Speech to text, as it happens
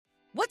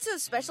What's so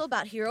special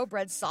about Hero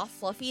Bread's soft,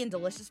 fluffy, and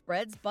delicious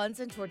breads, buns,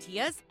 and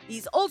tortillas?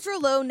 These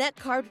ultra-low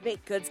net-carb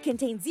baked goods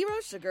contain zero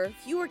sugar,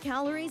 fewer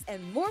calories,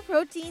 and more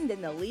protein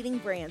than the leading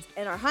brands,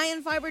 and are high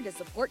in fiber to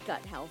support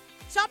gut health.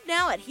 Shop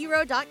now at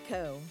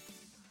hero.co.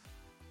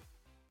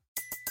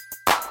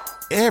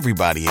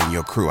 Everybody in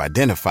your crew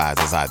identifies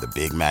as either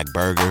Big Mac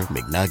Burger,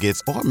 McNuggets,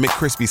 or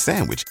McCrispy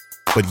Sandwich.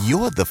 But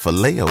you're the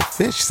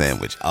Filet-O-Fish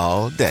Sandwich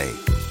all day.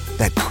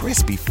 That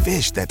crispy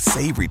fish, that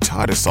savory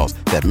tartar sauce,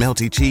 that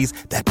melty cheese,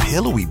 that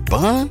pillowy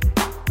bun.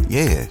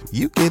 Yeah,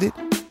 you get it.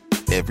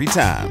 Every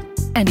time.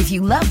 And if you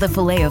love the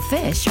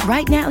Filet-O-Fish,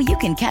 right now you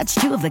can catch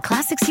two of the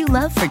classics you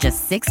love for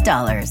just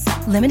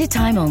 $6. Limited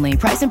time only.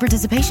 Price and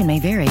participation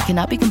may vary.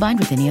 Cannot be combined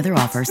with any other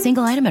offer.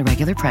 Single item at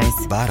regular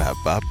price.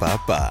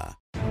 Ba-da-ba-ba-ba.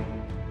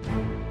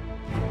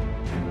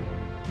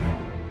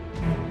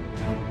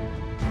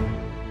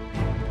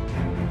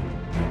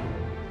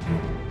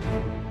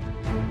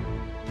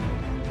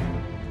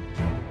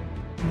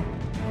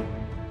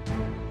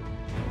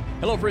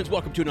 Hello, friends.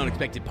 Welcome to an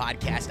Unexpected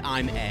Podcast.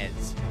 I'm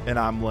Ez. And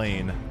I'm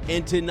Lane.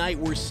 And tonight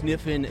we're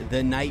sniffing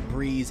the night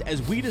breeze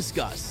as we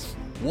discuss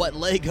what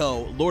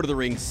Lego Lord of the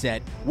Rings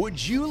set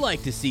would you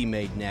like to see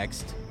made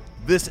next?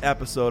 This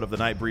episode of The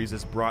Night Breeze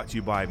is brought to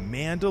you by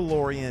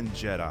Mandalorian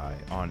Jedi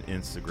on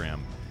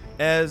Instagram.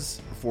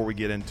 Ez, before we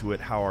get into it,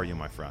 how are you,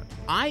 my friend?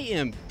 I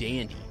am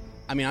dandy.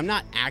 I mean, I'm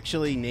not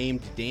actually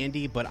named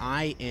Dandy, but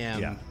I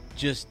am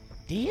just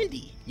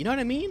dandy. You know what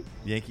I mean?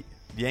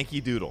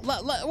 Yankee Doodle.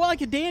 Well,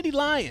 like a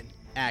dandelion,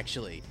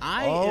 actually.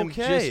 I am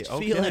just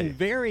feeling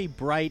very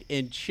bright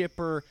and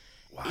chipper.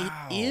 Wow.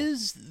 It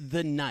is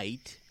the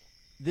night.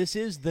 This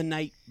is the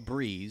night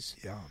breeze.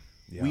 Yeah.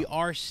 We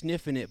are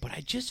sniffing it, but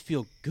I just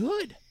feel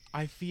good.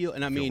 I feel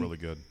really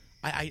good.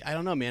 I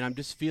don't know, man. I'm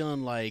just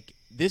feeling like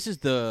this is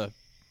the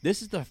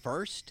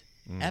first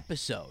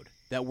episode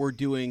that we're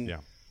doing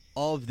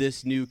of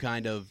this new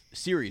kind of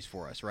series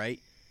for us,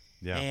 right?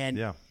 Yeah.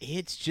 And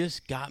it's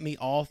just got me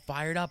all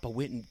fired up. I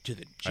went into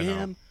the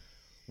gym,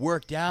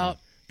 worked out,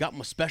 got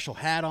my special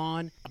hat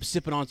on. I'm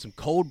sipping on some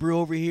cold brew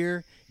over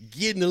here,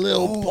 getting a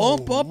little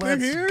pump up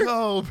in here. Let's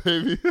go,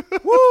 baby.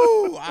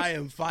 Woo! I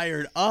am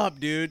fired up,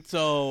 dude.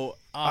 So,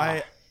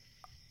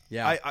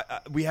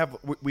 we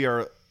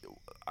are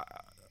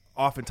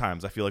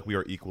oftentimes I feel like we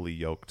are equally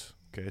yoked,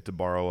 okay, to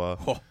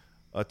borrow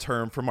a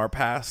term from our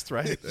past,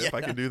 right? If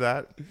I could do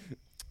that.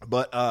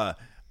 But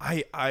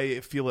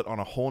I feel it on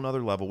a whole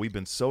nother level. We've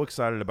been so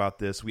excited about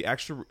this. We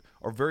actually,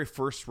 our very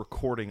first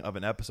recording of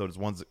an episode is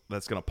one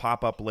that's going to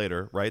pop up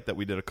later, right? That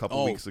we did a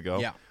couple weeks ago.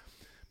 Yeah.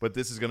 But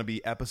this is going to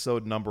be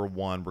episode number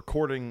 1,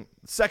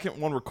 second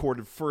one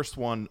recorded, first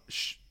one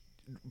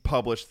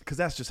published, because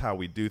that's just how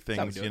we do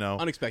things, you know.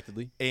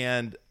 Unexpectedly.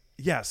 And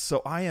yes,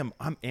 so I'm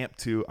amped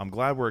too. I'm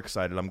glad we're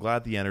excited. I'm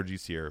glad the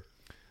energy's here.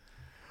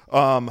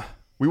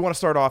 We want to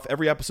start off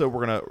every episode.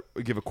 We're going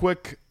to give a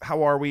quick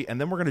how are we, and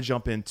then we're going to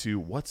jump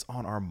into what's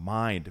on our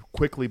mind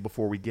quickly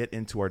before we get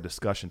into our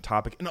discussion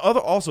topic. And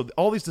also,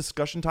 all these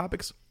discussion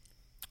topics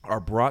are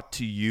brought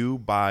to you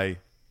by,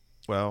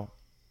 well,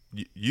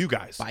 you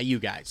guys. By you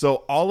guys.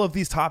 So all of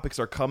these topics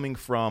are coming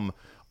from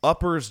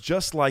uppers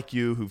just like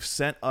you who've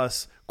sent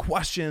us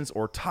questions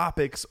or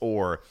topics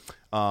or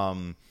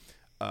any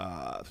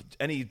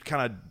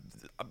kind of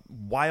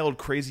wild,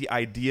 crazy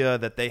idea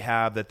that they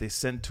have that they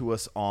sent to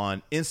us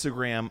on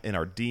Instagram in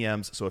our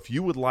DMs. So if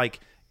you would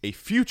like a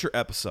future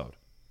episode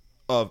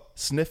of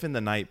Sniffin' the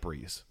Night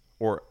Breeze,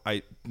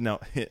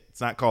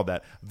 it's not called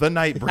that, The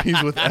Night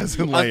Breeze with Ez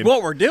and Lane. That's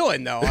what we're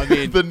doing, though. I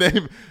mean, the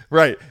name,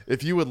 right?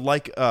 If you would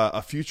like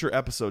a future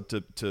episode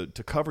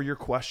to cover your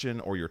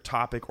question or your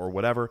topic or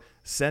whatever,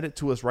 send it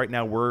to us right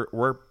now. We're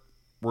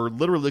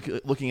literally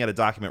looking at a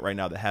document right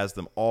now that has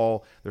them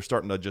all. They're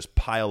starting to just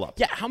pile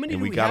up. Yeah, how many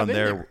and do we got have in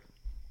them there?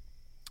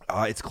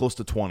 It's close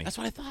to 20. That's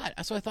what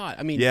I thought.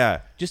 I mean,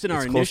 just in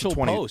our it's close to initial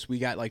 20. post, we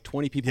got like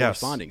 20 people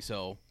responding,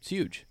 so it's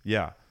huge.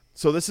 Yeah.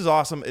 So this is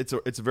awesome. It's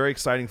a very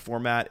exciting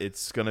format.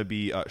 It's going to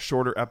be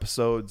shorter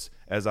episodes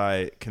as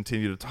I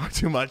continue to talk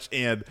too much,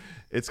 and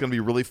it's going to be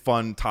really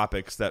fun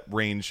topics that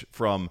range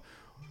from,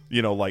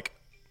 like,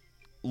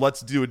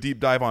 let's do a deep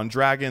dive on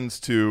dragons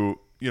to,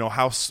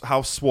 how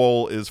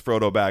swole is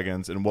Frodo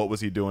Baggins and what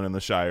was he doing in the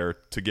Shire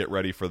to get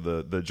ready for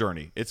the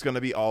journey. It's going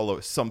to be all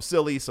of some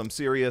silly, some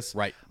serious,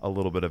 right? A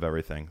little bit of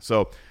everything.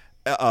 So,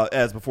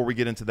 Ez, before we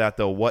get into that,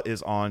 though, what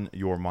is on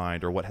your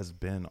mind or what has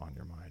been on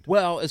your mind?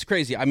 Well, it's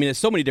crazy. I mean, it's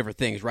so many different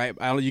things, right?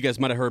 I don't know. You guys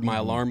might have heard my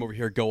alarm over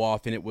here go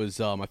off, and it was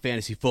my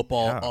fantasy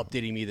football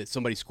updating me that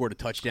somebody scored a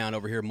touchdown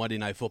over here. Monday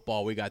Night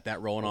Football. We got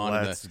that rolling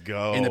on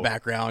in the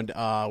background,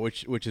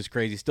 which is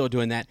crazy. Still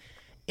doing that.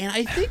 And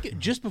I think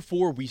just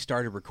before we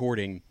started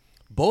recording,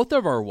 both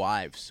of our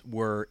wives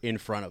were in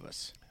front of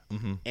us.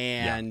 Mm-hmm.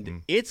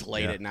 And it's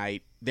late at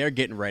night. They're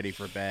getting ready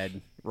for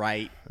bed,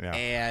 right? Yeah.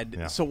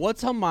 And so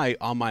what's on my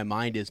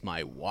mind is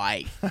my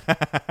wife.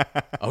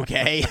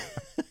 Okay?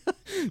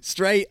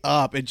 Straight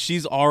up. And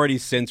she's already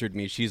censored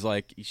me. She's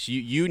like,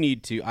 you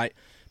need to.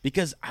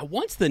 Because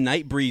once the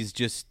night breeze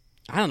just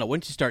I don't know,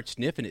 once you start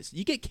sniffing it,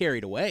 you get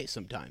carried away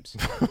sometimes.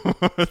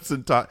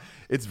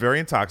 It's very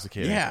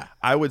intoxicating. Yeah.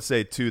 I would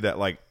say, too, that,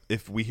 like,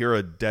 if we hear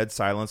a dead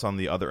silence on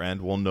the other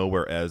end, we'll know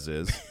where Ez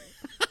is.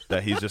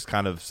 That he's just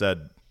kind of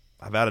said,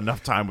 I've had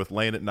enough time with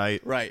Lane at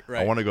night. Right.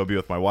 I want to go be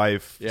with my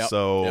wife,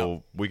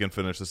 Yep. We can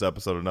finish this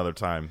episode another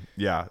time.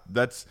 Yeah,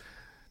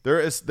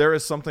 there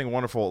is something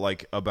wonderful,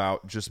 like,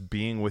 about just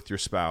being with your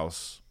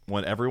spouse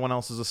when everyone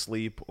else is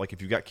asleep. Like,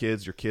 if you've got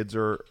kids, your kids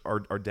are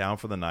down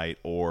for the night,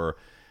 or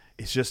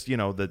it's just,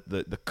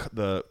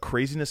 the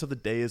craziness of the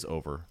day is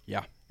over.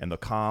 Yeah. And the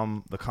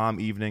calm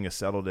evening is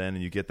settled in,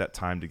 and you get that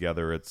time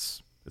together.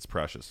 It's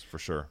precious, for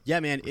sure. Yeah,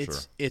 man,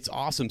 it's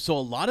awesome. So a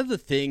lot of the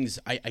things,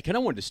 I kind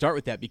of wanted to start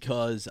with that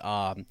because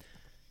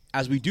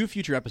as we do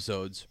future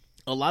episodes,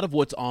 a lot of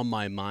what's on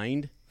my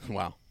mind,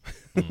 wow.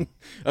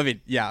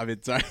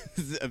 Sorry,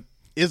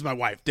 is my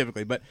wife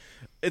typically, but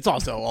it's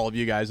also all of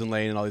you guys and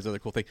Lane and all these other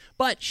cool things.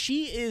 But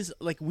she is,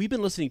 like, we've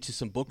been listening to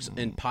some books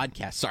and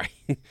podcasts. Sorry,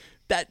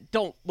 that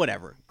don't,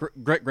 whatever.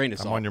 Grain of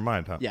salt. I'm on your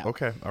mind, huh? Yeah.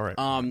 Okay. All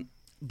right.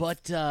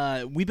 But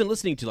we've been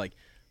listening to, like,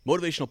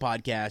 motivational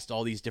podcast,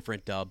 all these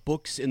different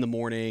books in the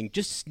morning,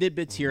 just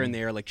snippets here and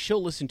there. Like,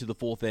 she'll listen to the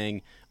full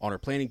thing on her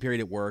planning period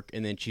at work,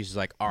 and then she's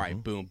like, all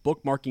right, boom,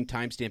 bookmarking,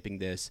 timestamping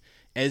this.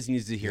 Ez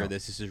needs to hear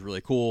this. This is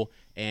really cool,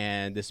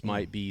 and this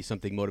might be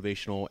something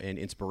motivational and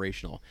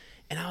inspirational.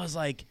 And I was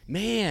like,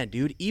 man,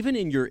 dude, even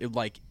in your,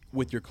 like,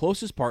 with your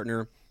closest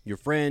partner, your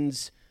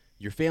friends,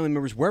 your family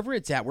members, wherever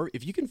it's at,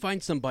 if you can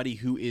find somebody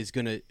who is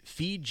going to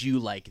feed you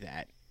like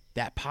that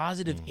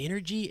positive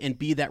energy and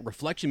be that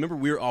reflection.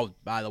 Remember,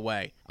 by the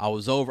way, I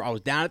was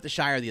down at the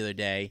Shire the other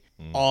day.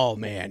 Oh,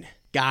 man.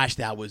 Gosh,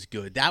 that was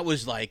good. That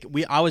was like,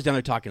 I was down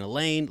there talking to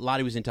Lane.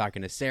 Lottie was in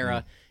talking to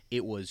Sarah.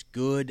 It was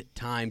good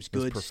times,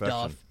 good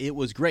stuff. It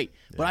was great.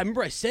 Yeah. But I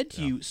remember I said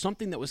to you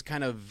something that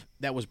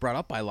was brought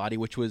up by Lottie,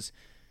 which was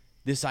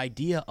this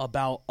idea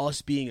about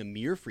us being a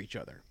mirror for each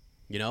other,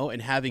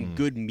 and having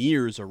good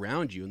mirrors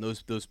around you, and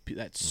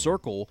that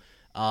circle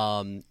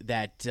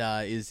that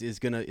is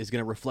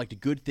gonna reflect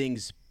good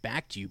things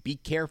back to you. Be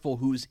careful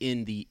who's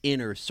in the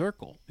inner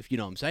circle, if you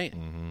know what I'm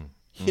saying.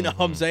 You know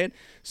what I'm saying?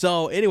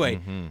 So anyway,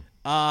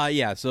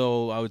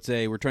 so I would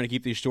say we're trying to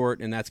keep these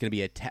short, and that's gonna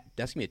be a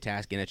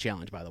task and a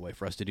challenge, by the way,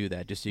 for us to do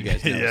that. Just so you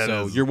guys know. Yeah,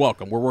 so you're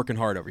welcome. We're working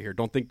hard over here.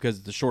 Don't think because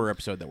it's a shorter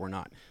episode that we're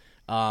not.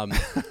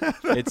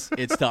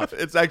 It's tough.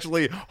 It's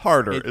actually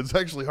harder. It's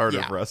actually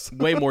harder for us.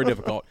 Way more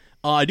difficult.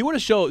 I do want to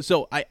show.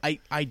 So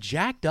I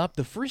jacked up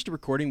the first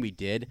recording we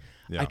did.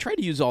 Yeah. I tried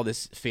to use all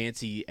this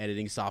fancy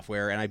editing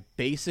software, and I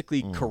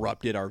basically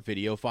corrupted our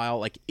video file.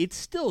 Like, it's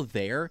still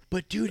there,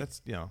 but dude,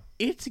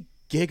 it's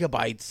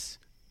gigabytes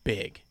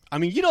big. I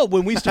mean,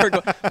 when we start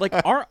like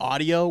our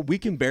audio, we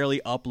can barely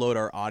upload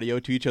our audio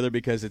to each other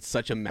because it's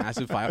such a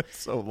massive file. It's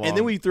so long. And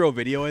then we throw a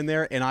video in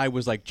there, and I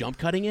was like jump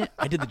cutting it.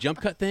 I did the jump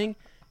cut thing.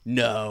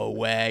 No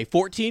way.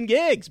 14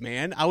 gigs,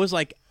 man. I was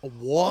like,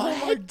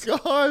 what? Oh, my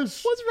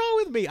gosh. What's wrong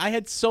with me? I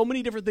had so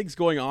many different things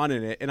going on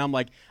in it, and I'm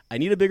like, I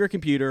need a bigger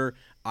computer.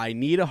 I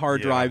need a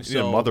hard drive.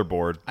 You need a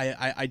motherboard.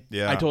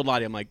 I told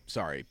Lottie, I'm like,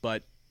 sorry,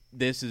 but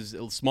this is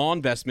a small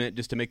investment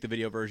just to make the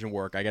video version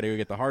work. I got to go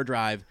get the hard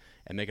drive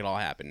and make it all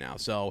happen now.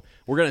 So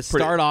we're going to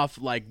start off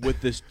like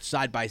with this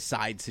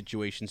side-by-side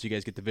situation so you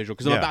guys get the visual,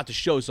 because I'm about to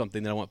show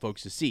something that I want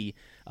folks to see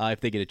if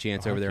they get a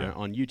chance over there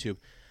on YouTube.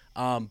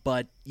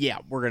 But yeah,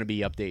 we're going to be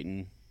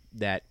updating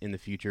that in the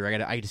future.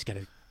 I just got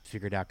to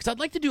figure it out, because I'd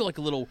like to do like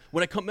a little,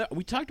 we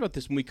talked about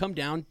this when we come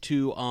down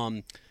to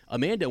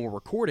Amanda and we're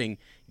recording,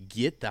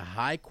 get the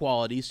high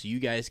quality so you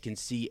guys can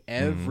see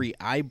every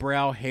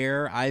eyebrow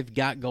hair I've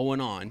got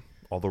going on.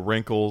 All the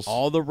wrinkles,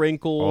 all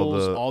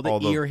the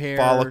ear hair,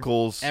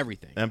 follicles,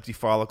 everything, empty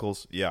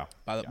follicles. Yeah.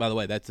 By the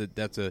way,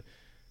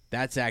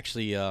 that's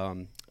actually a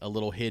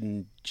little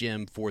hidden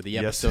gem for the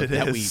episode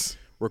that we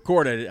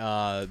recorded.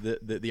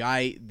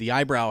 The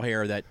eyebrow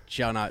hair that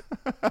shall not,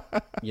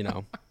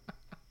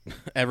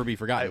 ever be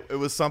forgotten. It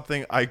was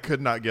something I could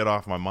not get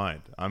off my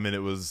mind. I mean,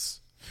 it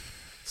was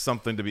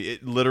something to be.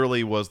 It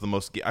literally was the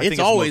most. It's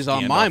always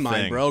on my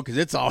mind, bro, because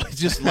it's always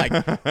just like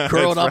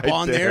curled up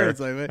on there. It's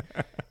like,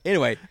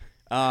 anyway.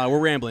 We're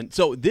rambling.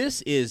 So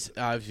this is,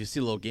 if you see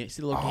the little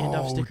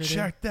Gandalf sticker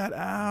check that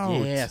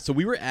out. Yeah. So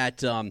we were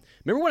at, remember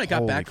when I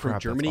got back from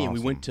Germany and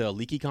we went to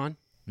LeakyCon?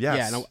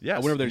 Yes. Yeah, and I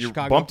went over there to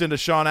Chicago. Bumped into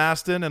Sean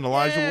Astin and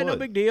Elijah Wood. No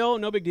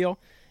big deal.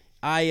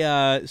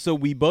 So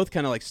we both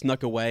kind of like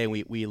snuck away and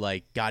we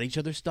like got each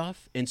other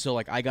stuff. And so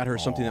like I got her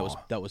something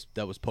that was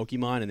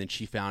Pokemon, and then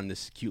she found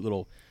this cute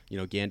little,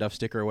 Gandalf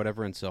sticker or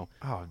whatever. And so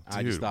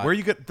I just thought, where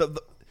you get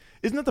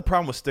isn't that the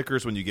problem with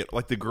stickers when you get,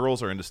 like, the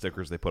girls are into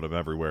stickers, they put them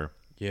everywhere.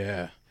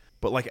 Yeah.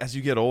 But, like, as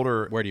you get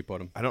older, where do you put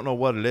them? I don't know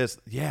what it is.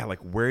 Yeah, like,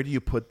 where do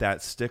you put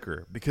that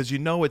sticker? Because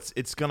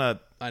it's gonna.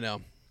 I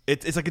know.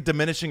 It's like a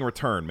diminishing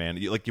return, man.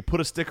 You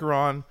put a sticker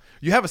on,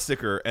 you have a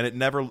sticker, and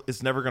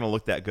it's never gonna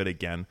look that good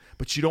again.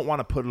 But you don't want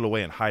to put it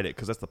away and hide it,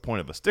 because that's the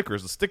point of a sticker,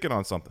 is to stick it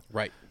on something.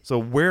 Right. So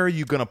where are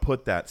you gonna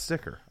put that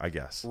sticker? I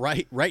guess.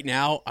 Right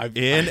now,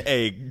 in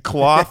a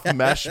cloth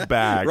mesh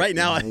bag. Right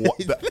now.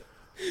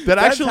 That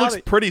actually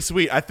looks pretty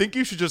sweet. I think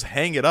you should just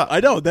hang it up. I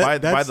know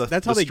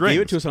that's how they strings.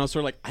 gave it to us, and I was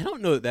sort of like, I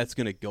don't know that's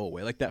going to go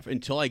away like that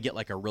until I get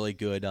like a really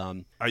good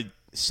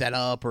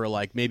setup, or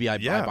like maybe I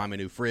buy my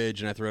new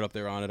fridge and I throw it up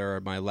there on it, or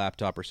my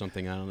laptop or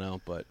something. I don't know,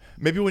 but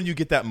maybe when you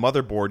get that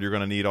motherboard, you're going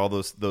to need all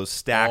those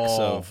stacks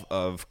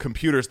of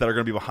computers that are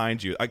going to be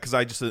behind you. Because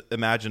I just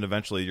imagine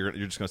eventually you're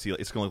just going to see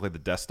it's going to look like the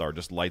Death Star,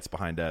 just lights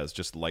behind us,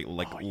 just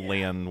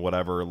LAN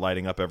whatever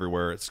lighting up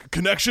everywhere. It's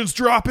connections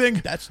dropping.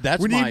 That's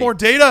we need more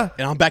data.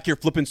 And I'm back here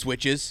flipping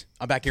switches.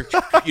 I'm back here,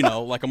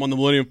 like I'm on the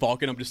Millennium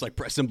Falcon. I'm just like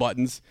pressing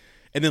buttons,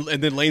 and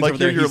then Lane's over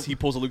there. He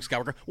pulls a Luke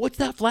Skywalker. What's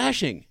that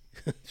flashing?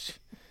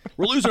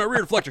 We're losing our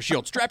rear deflector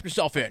shield. Strap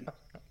yourself in.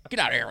 Get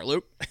out of here,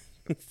 Luke.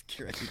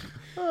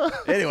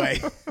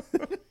 Anyway,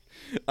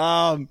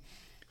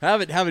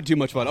 having too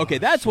much fun. Okay,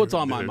 that's what's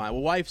on my mind.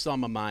 Well, wife's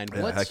on my mind.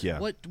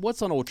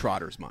 What's on old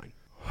Trotter's mind?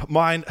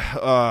 Mine,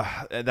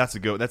 that's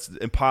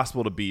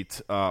impossible to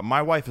beat.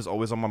 My wife is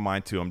always on my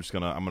mind too. I'm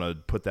gonna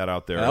put that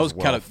out there. That was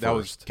kind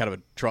of a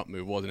Trump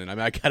move, wasn't it? I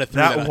mean, I kind of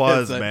threw that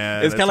was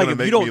man. It's kind of like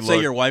if you don't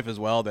say your wife as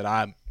well, then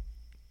I'm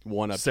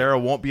one up. Sarah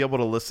won't be able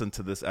to listen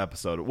to this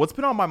episode. What's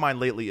been on my mind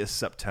lately is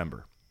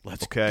September.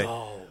 Let's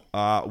go.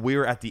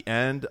 We're at the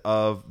end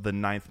of the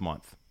 9th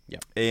month. Yeah.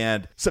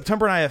 And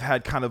September and I have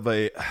had kind of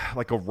a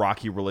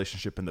rocky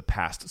relationship in the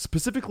past.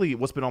 Specifically,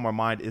 what's been on my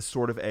mind is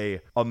sort of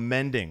a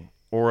mending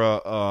or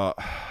a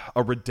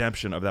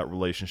redemption of that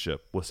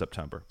relationship with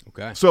September.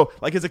 Okay. So,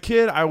 like as a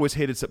kid, I always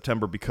hated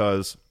September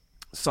because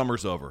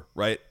summer's over,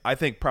 right? I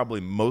think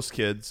probably most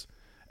kids,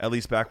 at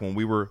least back when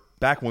we were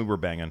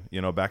banging,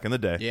 back in the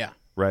day. Yeah.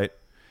 Right?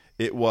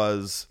 It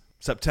was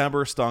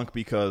September stunk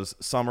because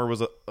summer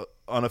was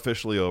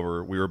unofficially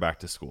over. We were back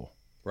to school.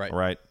 Right.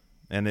 Right?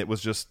 And it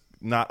was just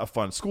not a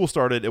fun. School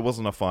started. It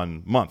wasn't a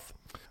fun month.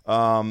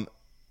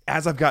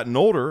 As I've gotten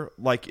older,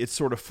 like it's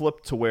sort of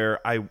flipped to where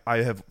I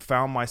have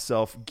found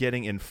myself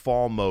getting in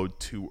fall mode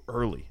too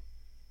early.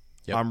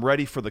 Yep. I'm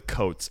ready for the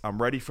coats.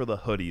 I'm ready for the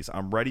hoodies.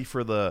 I'm ready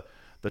for the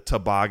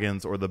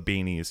toboggans or the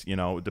beanies,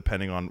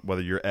 depending on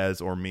whether you're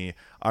Ez or me.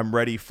 I'm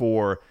ready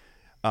for,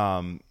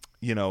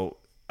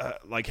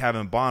 like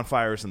having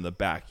bonfires in the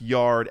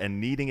backyard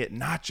and needing it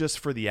not just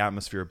for the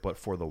atmosphere, but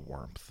for the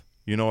warmth.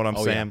 You know what I'm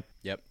saying?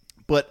 Yeah. Yep.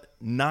 But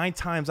 9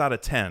 times out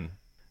of 10,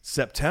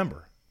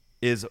 September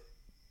is,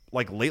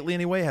 like lately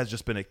anyway, has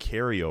just been a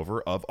carryover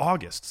of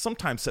August.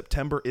 Sometimes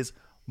September is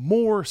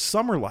more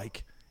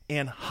summer-like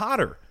and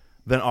hotter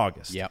than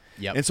August. Yep.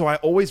 And so I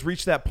always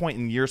reach that point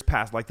in years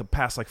past, like the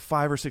past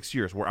 5 or 6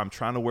 years, where I'm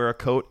trying to wear a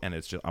coat and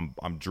it's just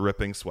I'm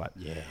dripping sweat.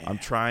 Yeah. I'm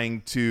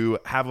trying to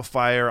have a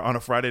fire on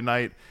a Friday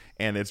night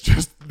and it's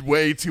just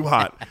way too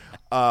hot.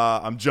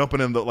 I'm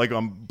jumping in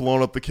I'm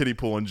blowing up the kiddie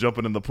pool and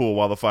jumping in the pool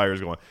while the fire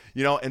is going.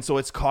 And so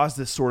it's caused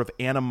this sort of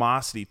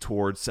animosity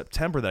towards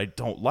September that I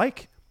don't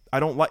like.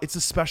 It's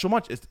a special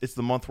month. It's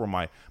the month where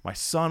my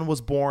son was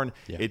born.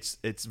 Yeah.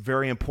 It's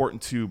very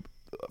important to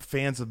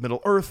fans of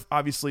Middle Earth,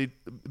 obviously.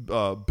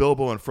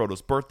 Bilbo and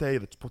Frodo's birthday,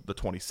 the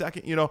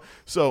 22nd.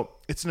 So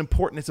it's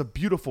a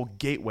beautiful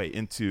gateway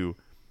into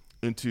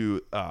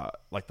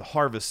like the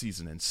harvest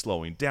season and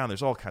slowing down.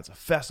 There's all kinds of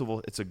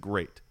festivals. It's a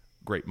great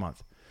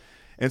month.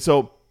 And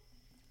so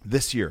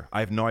this year,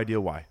 I have no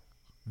idea why.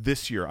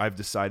 This year, I've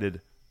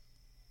decided.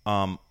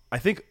 I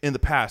think in the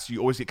past you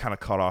always get kind of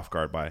caught off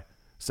guard by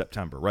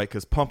September, right?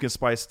 Because pumpkin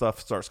spice stuff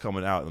starts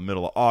coming out in the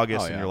middle of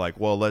August, and you're like,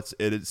 well,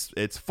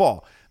 it's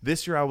fall.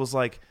 This year I was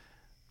like,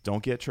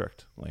 don't get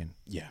tricked, Lane.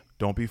 Yeah.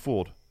 Don't be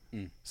fooled.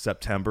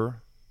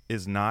 September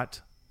is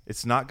not.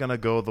 It's not going to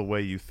go the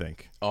way you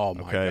think. Oh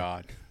my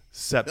God.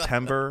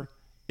 September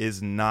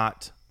is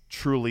not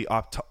truly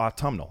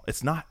autumnal.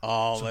 It's not.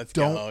 Oh, so let's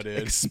don't go, dude.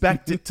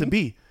 Expect it to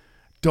be.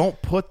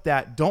 Don't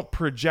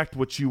project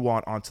what you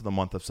want onto the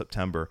month of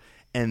September,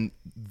 and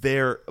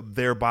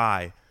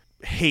thereby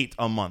hate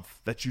a month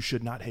that you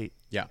should not hate.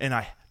 Yeah. And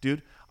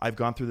I've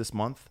gone through this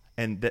month,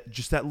 and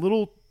that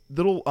little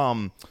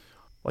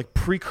like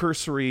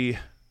precursory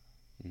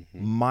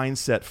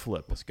mindset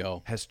flip. Let's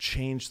go. Has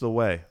changed the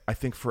way I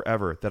think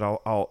forever that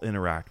I'll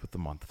interact with the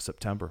month of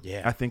September.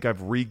 Yeah. I think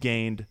I've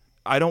regained.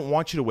 I don't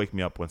want you to wake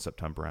me up when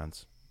September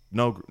ends.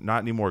 No,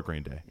 not anymore,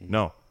 Green Day.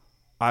 No.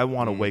 I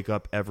want to wake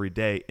up every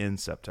day in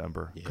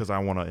September because I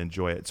want to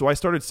enjoy it. So I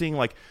started seeing,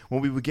 like,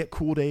 when we would get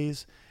cool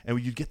days and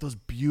you'd get those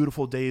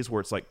beautiful days where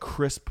it's like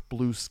crisp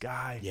blue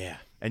sky. Yeah.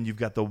 And you've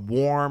got the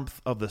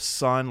warmth of the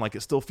sun. Like,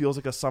 it still feels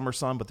like a summer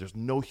sun, but there's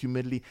no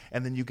humidity.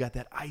 And then you got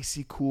that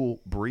icy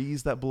cool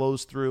breeze that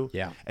blows through.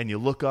 Yeah. And you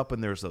look up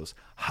and there's those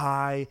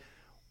high,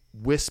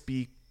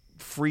 wispy,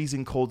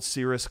 freezing cold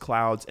cirrus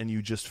clouds, and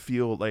you just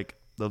feel like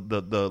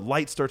the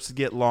light starts to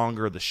get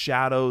longer, the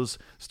shadows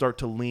start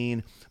to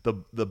lean,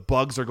 the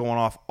bugs are going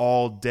off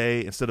all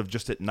day instead of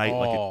just at night.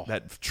 Like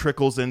that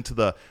trickles into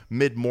the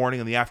mid morning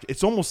and the after.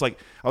 It's almost like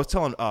I was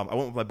telling. I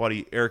went with my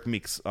buddy Eric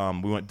Meeks.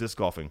 We went disc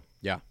golfing.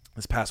 Yeah.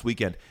 This past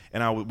weekend,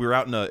 and we were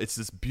out in it's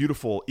this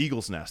beautiful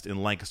Eagle's Nest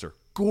in Lancaster,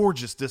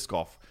 gorgeous disc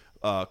golf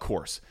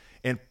course.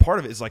 And part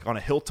of it is like on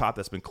a hilltop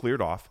that's been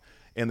cleared off,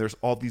 and there's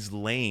all these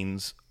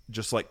lanes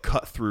just like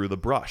cut through the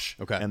brush.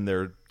 Okay. And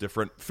they're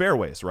different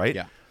fairways, right?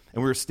 Yeah.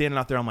 And we were standing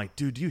out there. I'm like,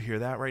 dude, do you hear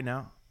that right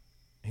now?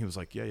 He was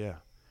like, yeah.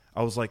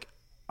 I was like,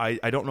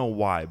 I don't know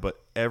why,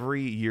 but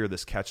every year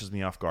this catches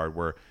me off guard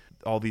where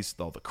all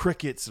the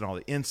crickets and all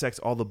the insects,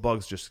 all the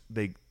bugs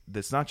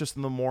it's not just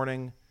in the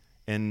morning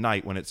and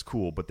night when it's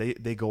cool, but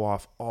they go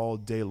off all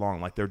day long.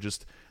 Like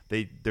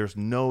there's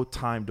no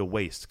time to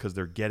waste because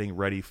they're getting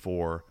ready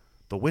for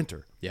the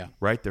winter. Yeah.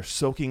 Right? They're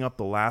soaking up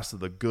the last of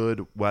the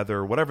good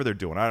weather, whatever they're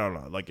doing. I don't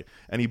know. Like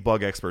any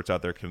bug experts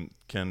out there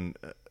can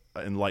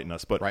enlighten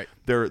us, but right.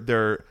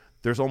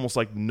 There's almost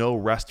like no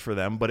rest for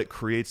them, but it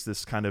creates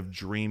this kind of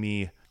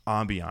dreamy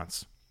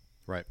ambiance.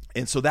 Right.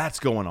 And so that's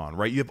going on,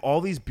 right? You have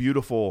all these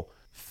beautiful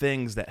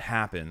things that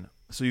happen.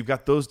 So you've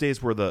got those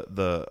days where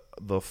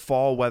the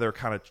fall weather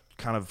kind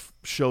of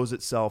shows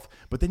itself,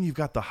 but then you've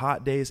got the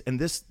hot days. And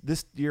this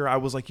year I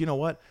was like, you know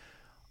what?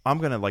 I'm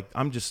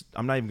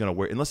not even gonna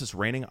wear, unless it's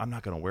raining, I'm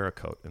not gonna wear a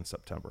coat in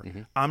September.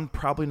 Mm-hmm. I'm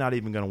probably not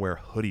even gonna wear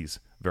hoodies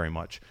very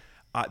much.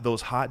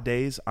 Those hot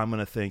days, I'm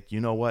gonna think,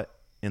 you know what?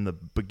 In the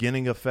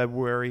beginning of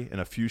February, in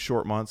a few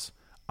short months,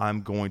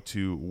 I'm going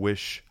to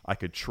wish I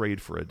could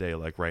trade for a day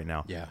like right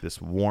now. Yeah.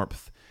 This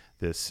warmth,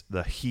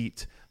 the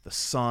heat, the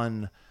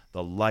sun,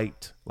 the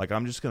light. Like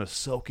I'm just gonna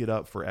soak it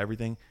up for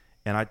everything.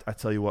 And I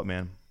tell you what,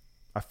 man,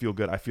 I feel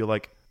good. I feel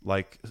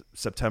like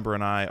September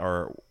and I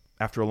are,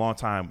 after a long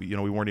time, we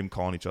weren't even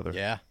calling each other.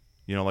 Yeah.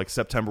 Like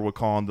September would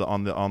call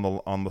on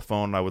the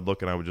phone, and I would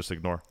look and I would just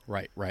ignore.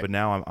 Right. But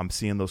now I'm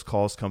seeing those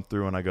calls come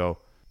through, and I go,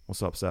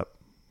 "What's up, Sep?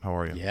 How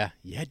are you?"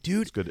 Yeah,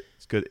 dude. It's good.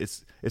 It's good.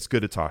 It's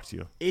good to talk to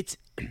you.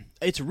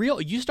 It's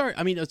real. You start.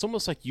 I mean, it's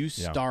almost like you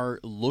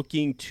start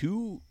looking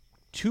too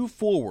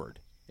forward,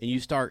 and you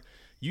start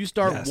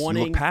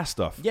wanting you look past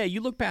stuff. Yeah,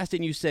 you look past it,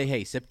 and you say,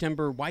 "Hey,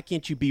 September, why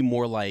can't you be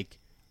more like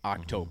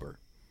October?"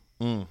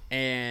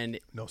 And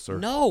no, sir.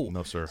 No,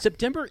 sir.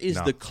 September is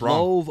the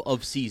clove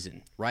of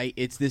season, right?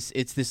 It's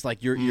this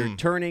like you're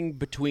turning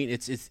between.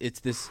 It's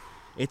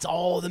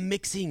all the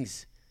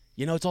mixings.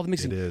 It's all the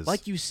mixing. It is.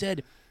 Like you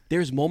said.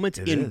 There's moments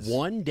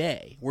one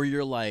day where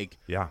you're like,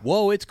 yeah.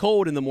 Whoa, it's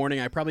cold in the morning.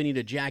 I probably need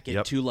a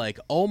jacket. To like,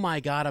 oh my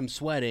God, I'm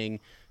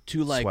sweating.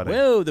 To like,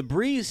 whoa, the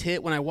breeze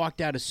hit when I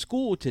walked out of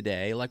school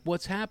today. Like,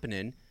 what's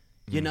happening?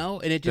 And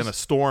it just. Then a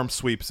storm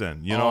sweeps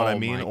in. You know what I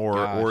mean?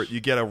 Or you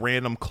get a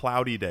random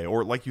cloudy day.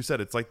 Or like you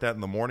said, it's like that in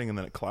the morning and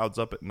then it clouds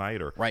up at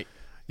night. Or right.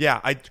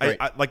 Yeah,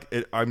 I like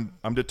it.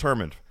 I'm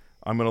determined.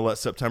 I'm going to let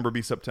September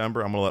be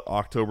September. I'm going to let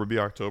October be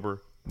October.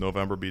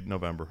 November be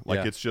November.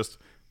 Like it's just.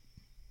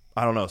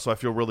 I don't know. So I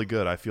feel really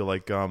good. I feel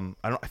like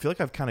I feel like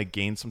I've kind of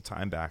gained some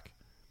time back.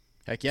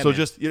 Heck yeah. So man.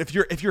 just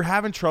if you're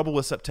having trouble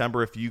with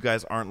September, if you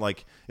guys aren't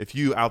like, if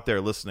you out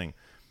there listening,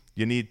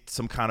 you need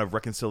some kind of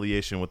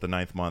reconciliation with the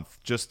 9th month.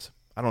 Just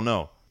I don't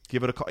know.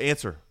 Give it a call.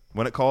 Answer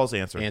when it calls.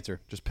 Answer.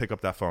 Just pick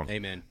up that phone.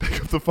 Amen.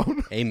 Pick up the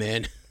phone.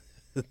 Amen.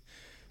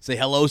 Say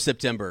hello,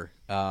 September.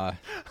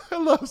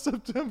 Hello,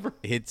 September.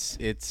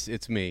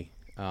 It's me.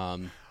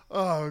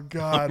 Oh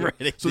God.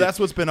 Ready, so that's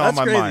what's been on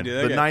my crazy, mind.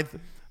 Dude. Okay.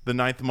 The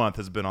 9th month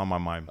has been on my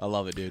mind. I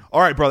love it, dude.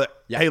 All right, brother.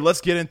 Yeah. Hey,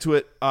 let's get into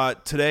it.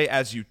 Today,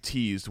 as you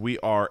teased, we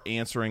are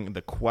answering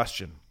the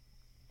question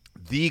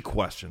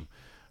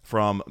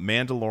from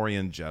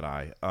Mandalorian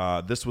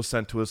Jedi. This was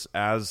sent to us,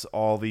 as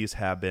all these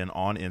have been,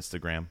 on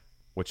Instagram.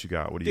 What you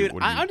got? Dude,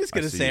 I'm just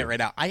going to say it right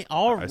now. I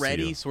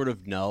already sort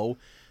of know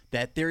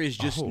that there is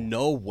just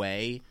no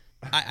way.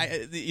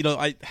 I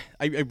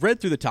read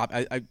through the top.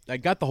 I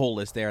got the whole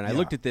list there, and I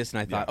looked at this, and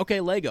I thought,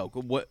 okay, Lego.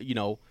 What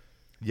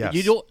Yes.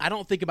 I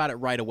don't think about it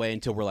right away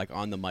until we're like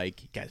on the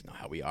mic. You guys know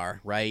how we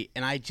are, right?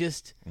 And I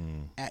just,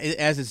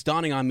 as it's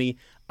dawning on me,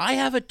 I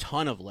have a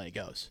ton of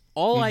Legos.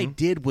 All I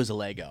did was a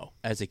Lego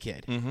as a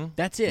kid.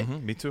 That's it.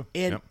 Me too.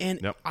 And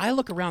I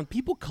look around.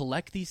 People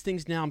collect these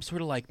things now. I'm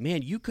sort of like,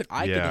 man,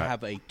 I could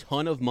have a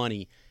ton of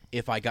money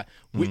if I got.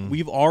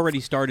 We've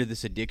already started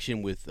this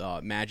addiction with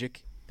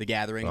Magic. The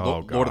Gathering,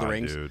 Lord of the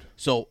Rings. Dude.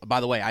 So,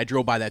 by the way, I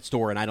drove by that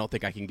store, and I don't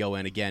think I can go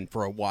in again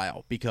for a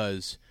while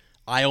because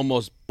I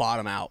almost bought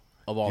them out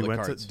of all the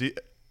cards.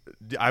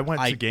 I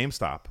went to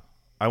GameStop.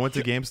 I went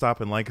to GameStop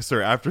in Lancaster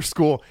after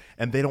school,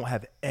 and they don't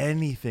have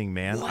anything,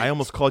 man. What? I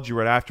almost called you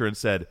right after and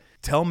said,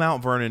 tell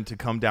Mount Vernon to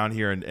come down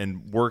here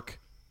and work.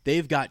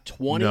 They've got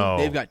 20. No.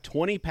 They've got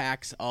 20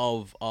 packs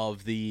of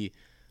the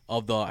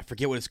I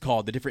forget what it's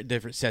called, the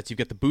different sets. You've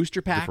got the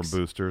booster packs. Different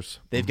boosters.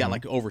 They've got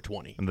like over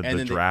 20. And then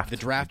the draft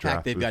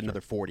pack, they've booster. got another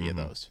 40 of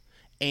those.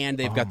 And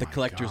they've got the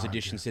collector's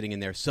edition sitting in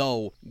there.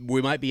 So we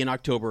might be in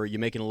October. You're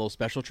making a little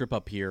special trip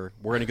up here.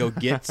 We're gonna go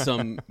get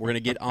some. We're gonna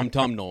get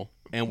autumnal,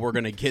 and we're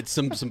gonna get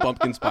some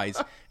pumpkin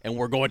spice, and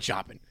we're going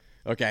shopping.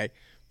 Okay,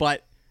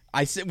 but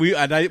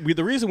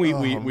the reason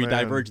we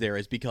diverge there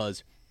is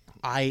because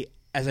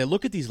as I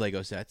look at these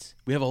Lego sets,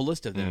 we have a whole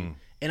list of them,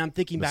 and I'm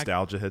thinking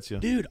nostalgia hits you,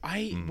 dude.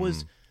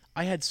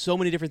 I had so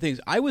many different things.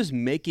 I was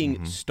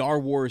making Star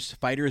Wars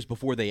fighters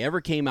before they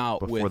ever came out.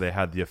 Before they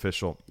had the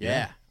official.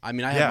 Yeah. I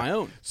mean, I had my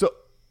own. So,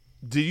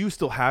 do you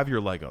still have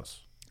your Legos?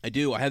 I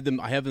do. I have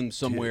them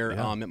somewhere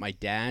at my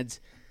dad's.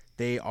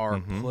 They are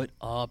put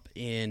up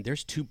in.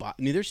 There's two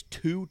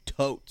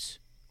totes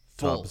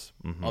full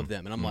of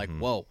them, and I'm like,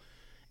 whoa.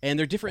 And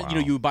they're different. Wow.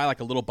 You would buy like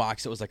a little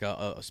box that was like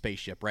a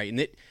spaceship, right?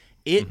 And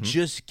it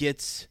just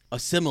gets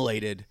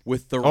assimilated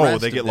with the rest. Oh,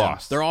 they get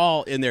lost. They're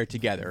all in there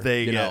together.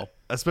 They get,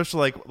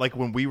 especially like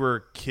when we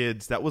were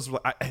kids. That was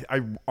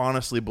I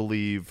honestly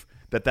believe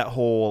that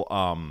whole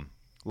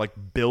like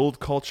build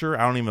culture.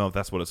 I don't even know if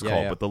that's what it's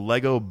called, but the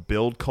Lego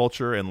build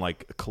culture and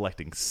like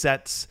collecting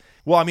sets.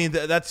 Well, I mean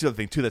that's the other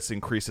thing too that's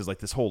increased is like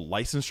this whole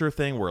licensure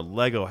thing where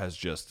Lego has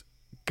just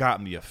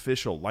gotten the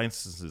official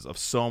licenses of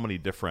so many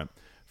different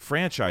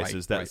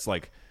franchises it's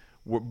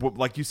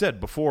like you said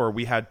before,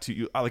 we had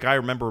to like I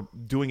remember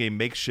doing a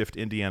makeshift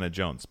Indiana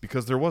Jones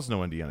because there was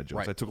no Indiana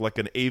Jones. I took like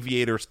an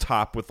aviator's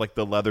top with like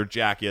the leather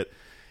jacket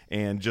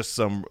and just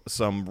some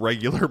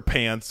regular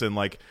pants and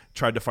like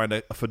tried to find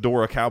a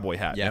fedora cowboy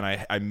hat and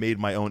I made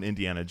my own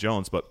Indiana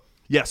Jones. But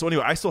yeah, so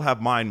anyway, I still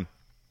have mine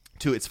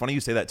too. It's funny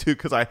you say that too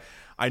because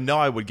I know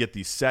I would get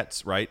these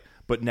sets, right?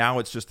 But now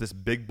it's just this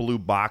big blue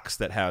box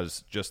that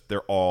has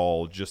they're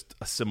all just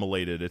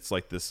assimilated. It's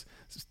like this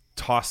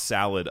tossed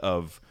salad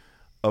of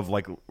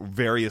like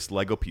various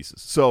Lego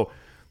pieces. So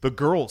the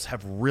girls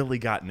have really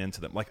gotten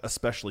into them, like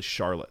especially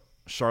Charlotte.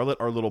 Charlotte,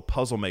 our little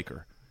puzzle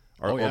maker,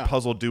 or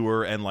puzzle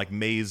doer, and like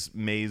maze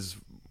maker.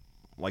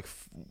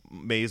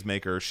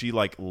 She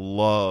like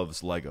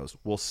loves Legos.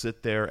 We'll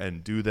sit there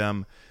and do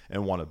them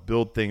and want to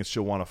build things.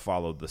 She'll want to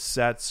follow the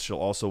sets. She'll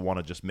also want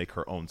to just make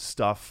her own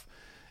stuff.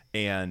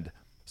 And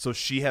so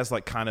she has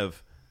like kind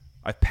of,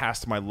 I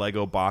passed my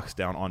Lego box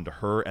down onto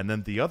her. And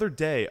then the other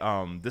day,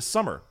 this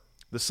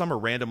summer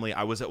randomly,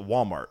 I was at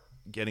Walmart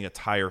getting a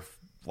tire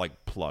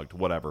like plugged,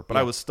 whatever. But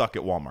I was stuck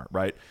at Walmart,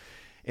 right?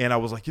 And I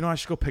was like, I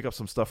should go pick up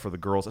some stuff for the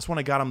girls. That's when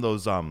I got them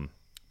those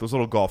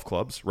little golf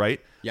clubs,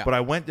 right? Yeah. But I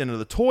went into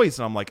the toys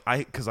and I'm like,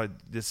 because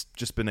it's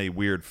just been a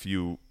weird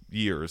few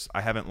years.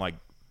 I haven't like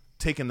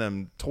taken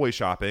them toy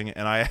shopping,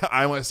 and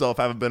I myself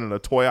haven't been in a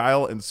toy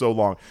aisle in so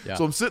long. Yeah.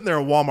 So I'm sitting there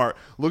in Walmart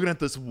looking at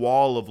this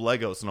wall of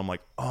Legos, and I'm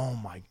like, oh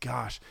my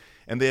gosh.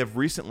 And they have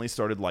recently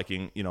started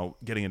liking,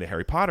 getting into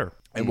Harry Potter.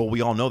 And well, we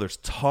all know there's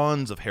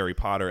tons of Harry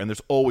Potter, and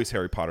there's always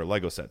Harry Potter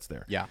Lego sets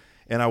there. Yeah.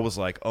 And I was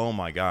like, oh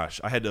my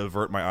gosh. I had to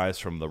avert my eyes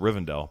from the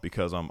Rivendell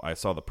because I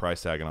saw the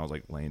price tag, and I was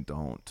like, Lane,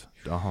 don't.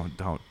 Yeah,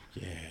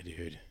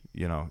 dude.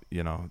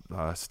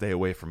 Stay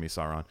away from me,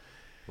 Sauron.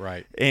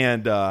 Right.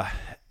 And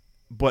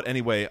but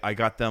anyway, I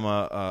got them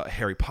a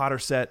Harry Potter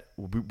set.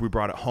 We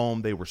brought it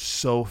home. They were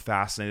so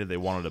fascinated. They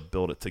wanted to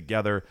build it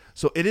together.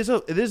 So it is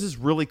this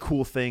really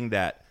cool thing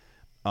that,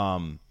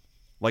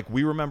 like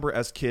we remember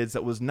as kids.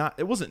 It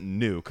wasn't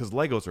new because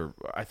Legos are,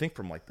 I think,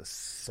 from like the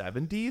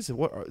 70s,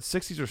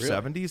 60s or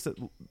 70s that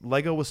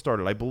Lego was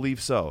started. I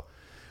believe so.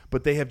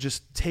 But they have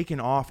just taken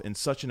off in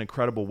such an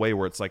incredible way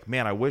where it's like,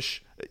 man, I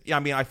wish.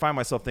 I mean, I find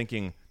myself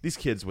thinking these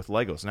kids with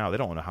Legos now, they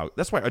don't know how.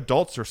 That's why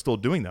adults are still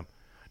doing them.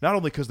 Not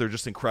only because they're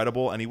just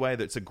incredible anyway,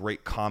 that it's a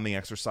great calming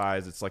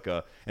exercise. It's like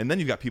and then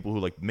you've got people who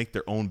like make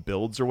their own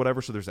builds or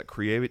whatever. So there's that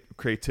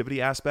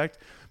creativity aspect.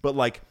 But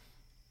like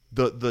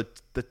the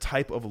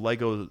type of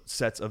Lego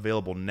sets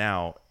available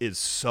now is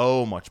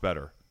so much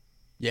better.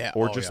 Yeah.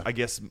 Or I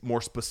guess more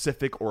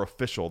specific or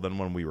official than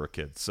when we were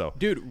kids. So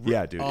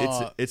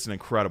it's an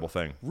incredible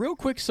thing. Real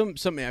quick,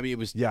 something. I mean,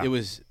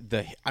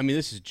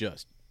 this is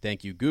just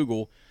thank you,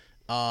 Google.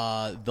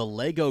 The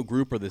Lego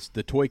group or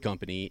the toy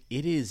company,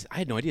 I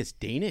had no idea it's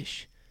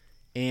Danish,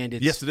 and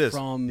it's it is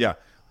from Denmark.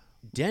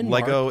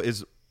 Denmark. Lego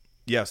is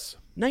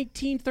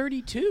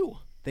 1932.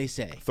 They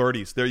say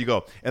 30s. There you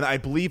go. And I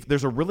believe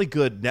there's a really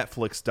good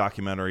Netflix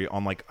documentary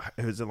on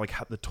is it like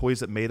the toys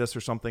that made us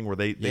or something where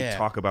they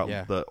talk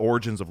about the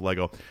origins of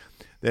Lego.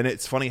 Then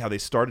it's funny how they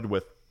started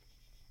with,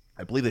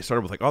 I believe they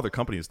started with like other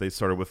companies. They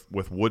started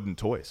with wooden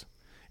toys.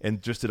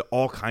 And just did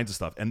all kinds of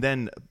stuff. And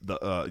then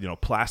the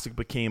plastic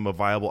became a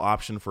viable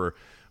option for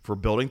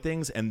building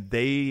things. And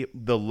the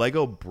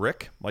Lego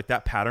brick, like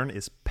that pattern,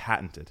 is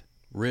patented.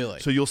 Really?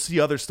 So you'll see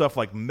other stuff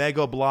like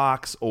Mega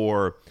Blocks,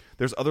 or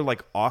there's other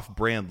like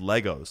off-brand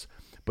Legos,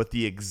 but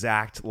the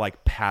exact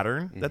like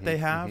pattern that they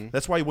have.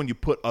 That's why when you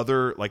put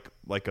other like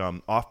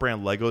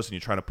off-brand Legos and you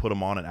try to put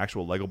them on an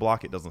actual Lego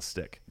block, it doesn't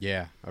stick.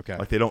 Yeah. Okay.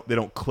 Like they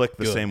don't click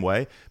the same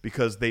way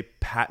because they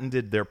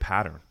patented their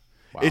pattern.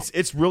 Wow.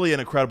 It's really an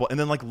incredible, and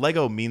then like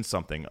Lego means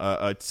something.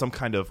 Some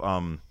kind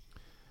of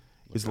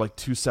is like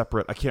two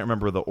separate. I can't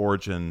remember the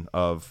origin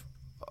of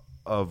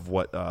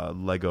what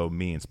Lego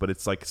means, but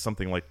it's like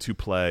something like to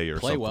play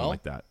or something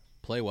like that.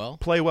 Play well.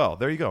 Play well.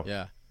 There you go.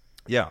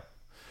 Yeah.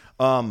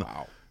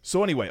 Wow.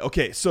 So anyway,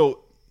 okay.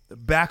 So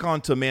back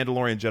onto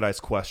Mandalorian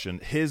Jedi's question.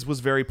 His was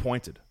very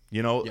pointed.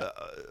 The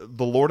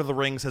Lord of the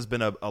Rings has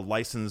been a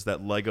license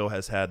that Lego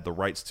has had the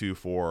rights to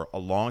for a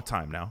long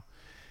time now.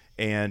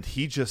 And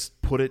he just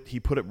put it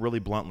really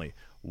bluntly.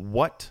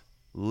 What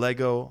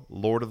Lego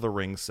Lord of the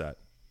Rings set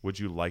would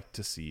you like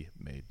to see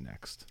made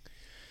next?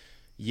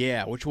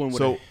 Yeah, which one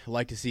would I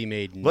like to see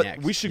made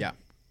next? We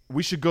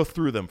should go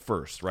through them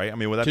first, right? I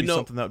mean, would that be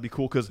something that would be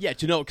cool? Because I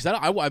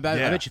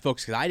bet you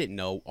folks, because I didn't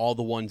know all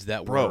the ones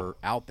that were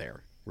out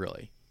there,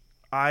 really.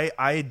 I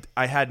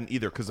hadn't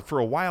either, because for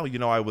a while,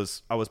 I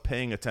was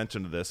paying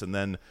attention to this, and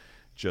then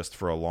just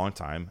for a long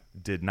time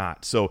did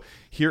not. So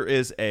here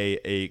is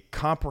a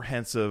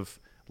comprehensive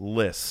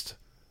list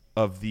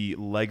of the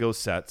Lego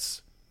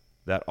sets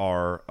that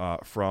are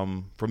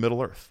from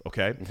Middle Earth.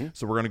 Okay,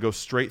 so we're gonna go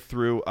straight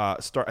through. I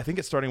think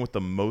it's starting with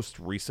the most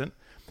recent.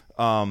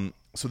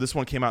 So this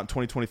one came out in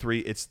 2023.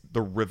 It's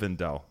the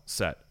Rivendell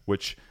set,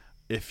 which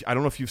I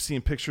don't know if you've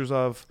seen pictures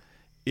of.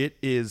 It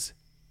is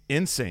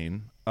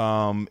insane.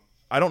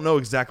 I don't know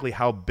exactly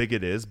how big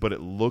it is, but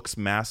it looks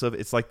massive.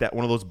 It's like that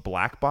one of those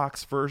black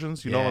box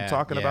versions. You know what I'm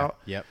talking about?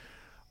 Yep.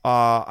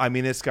 I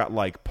mean, it's got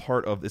like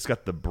it's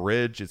got the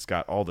bridge. It's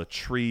got all the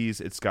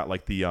trees. It's got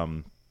like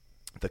the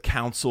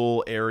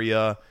council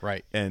area,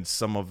 right? And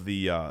some of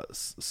the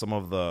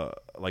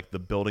like the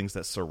buildings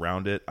that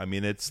surround it. I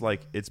mean, it's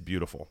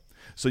beautiful.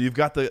 So you've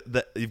got the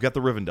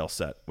Rivendell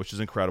set, which is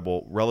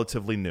incredible,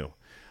 relatively new.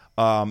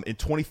 In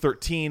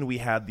 2013, we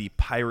had the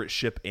pirate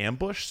ship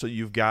ambush. So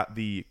you've got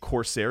the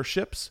Corsair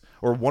ships,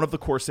 or one of the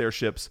Corsair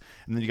ships,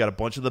 and then you got a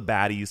bunch of the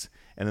baddies,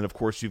 and then of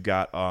course you've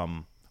got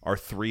our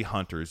 3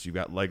 hunters. You've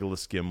got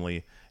Legolas,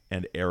 Gimli,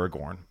 and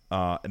Aragorn,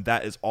 and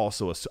that is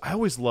also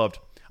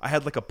I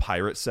had like a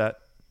pirate set,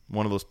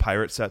 one of those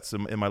pirate sets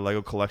in my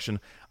Lego collection.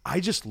 I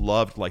just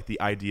loved like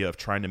the idea of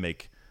trying to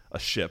make a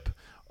ship.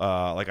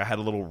 Like I had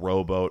a little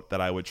rowboat that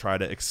I would try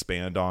to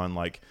expand on.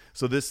 Like,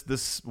 so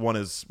this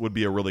one would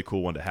be a really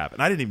cool one to have.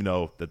 And I didn't even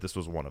know that this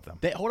was one of them.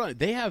 Hold on.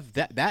 They have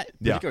that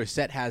particular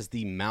set has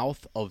the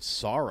Mouth of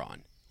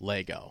Sauron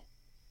Lego.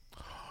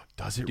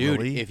 Does it Dude,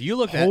 really? If you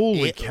look at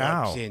it, it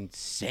looks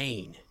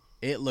insane.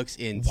 It looks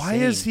insane. Why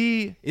is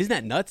he? Isn't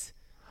that nuts?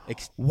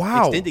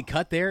 Wow. Extended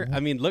cut there. I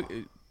mean, look.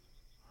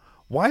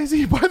 Why is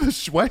he why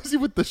is he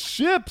with the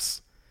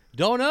ships?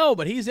 Don't know,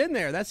 but he's in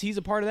there. He's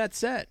a part of that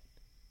set.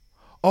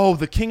 Oh,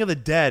 the King of the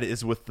Dead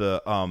is with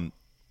the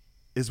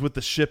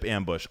ship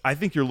ambush. I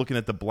think you're looking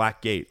at the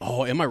Black Gate.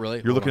 Oh, am I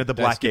really? You're looking at the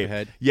Black Gate.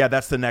 Ahead. Yeah,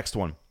 that's the next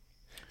one.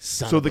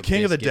 So the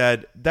King of the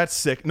Dead, that's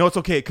sick. No, it's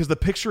okay, because the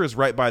picture is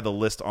right by the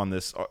list on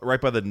this, right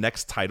by the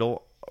next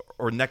title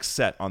or next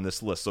set on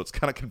this list. So it's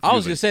kind of confusing. I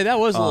was going to say, that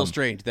was a little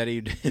strange that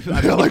he...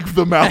 like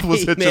the mouth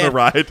was hitching a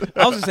ride.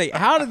 I was going to say,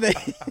 how did they...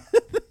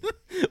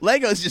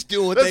 Lego's just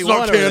doing what they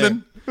want.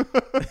 That's not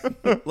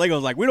canon.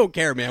 Lego's like, we don't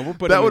care, man. We're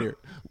putting it in here.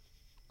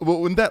 Well,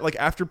 when that, like,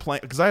 after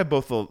playing, because I have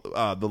both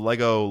the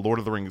Lego Lord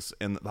of the Rings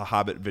and the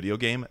Hobbit video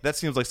game, that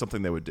seems like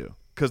something they would do,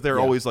 because they're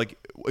always like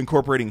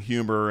incorporating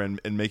humor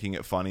and making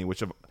it funny,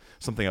 which is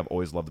something I've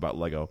always loved about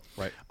Lego.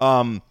 Right.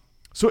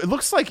 So it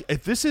looks like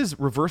if this is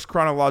reverse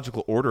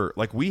chronological order,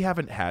 like we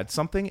haven't had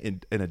something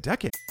in a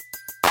decade.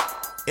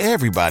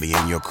 Everybody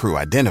in your crew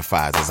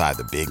identifies as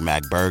either Big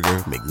Mac Burger,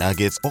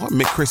 McNuggets, or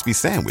McCrispy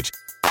Sandwich,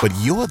 but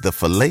you're the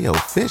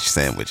Filet-O-Fish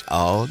Sandwich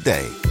all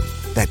day.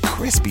 That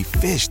crispy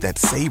fish, that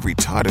savory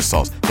tartar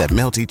sauce, that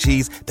melty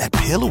cheese, that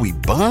pillowy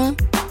bun.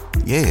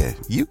 Yeah,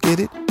 you get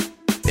it.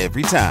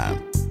 Every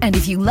time. And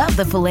if you love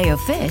the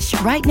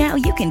Filet-O-Fish, right now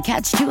you can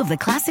catch 2 of the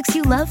classics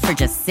you love for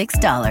just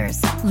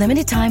 $6.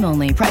 Limited time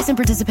only. Price and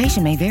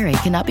participation may vary.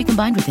 Cannot be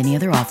combined with any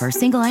other offer.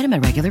 Single item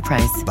at regular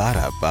price.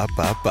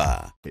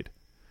 Ba-da-ba-ba-ba.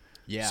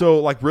 Yeah. So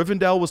like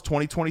Rivendell was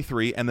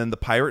 2023, and then the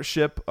pirate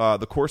ship,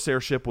 the Corsair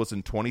ship, was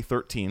in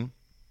 2013.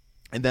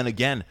 And then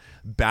again,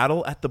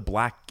 Battle at the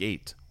Black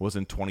Gate was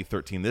in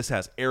 2013. This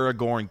has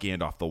Aragorn,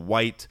 Gandalf the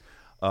White,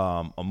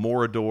 a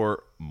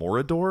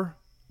Mordor?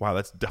 Wow,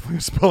 that's definitely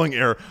a spelling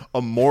error.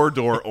 A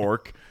Mordor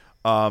orc.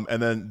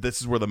 And then this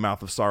is where the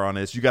Mouth of Sauron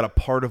is. You got a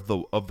part of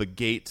the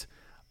gate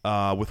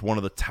with one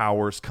of the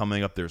towers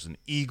coming up. There's an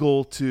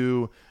eagle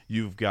too.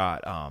 You've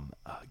got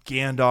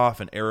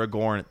Gandalf and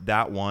Aragorn.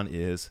 That one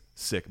is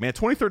sick. Man,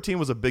 2013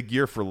 was a big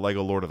year for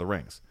Lego Lord of the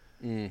Rings.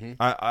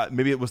 Mm-hmm.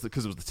 Maybe it was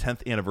because it was the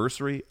 10th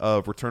anniversary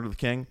of Return of the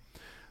King.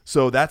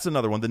 So that's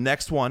another one. The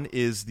next one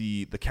is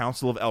the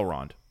Council of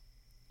Elrond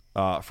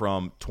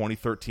from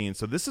 2013.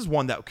 So this is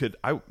one that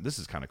this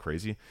is kind of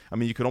crazy. I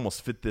mean, you could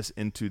almost fit this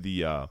into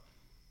the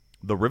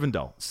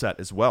Rivendell set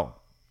as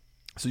well.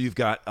 So you've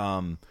got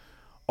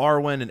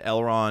Arwen and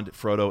Elrond,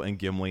 Frodo and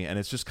Gimli, and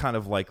it's just kind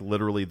of like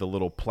literally the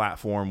little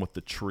platform with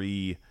the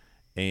tree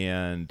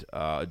and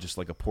just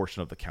like a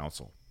portion of the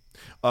council.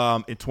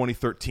 In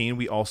 2013,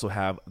 we also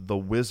have the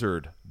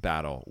Wizard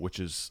Battle, which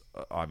is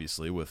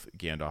obviously with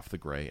Gandalf the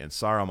Grey and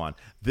Saruman.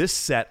 This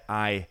set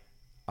I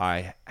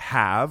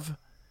have.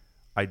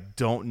 I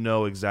don't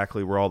know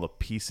exactly where all the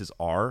pieces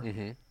are.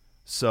 Mm-hmm.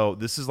 So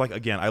this is like,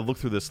 again, I looked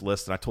through this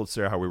list, and I told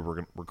Sarah how we were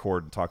going to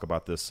record and talk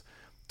about this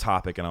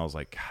topic, and I was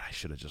like, God, I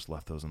should have just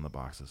left those in the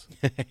boxes.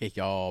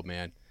 Oh,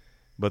 man.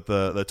 But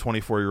the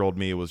 24-year-old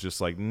me was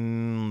just like,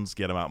 let's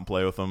get them out and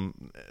play with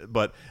them.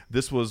 But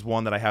this was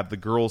one that I have. The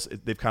girls,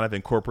 they've kind of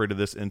incorporated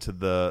this into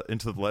the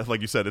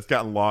like you said, it's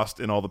gotten lost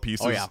in all the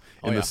pieces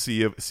in the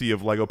sea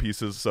of Lego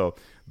pieces. So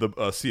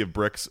the sea of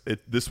bricks.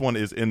 This one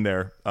is in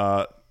there,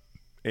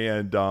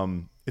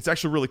 and it's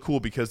actually really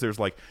cool because there's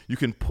like you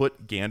can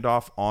put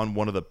Gandalf on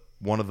one of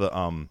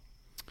the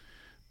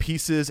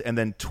pieces and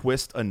then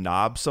twist a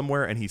knob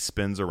somewhere, and he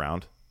spins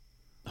around,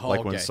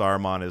 when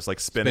Saruman is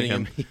like spinning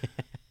him.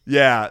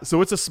 Yeah,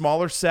 so it's a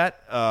smaller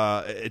set.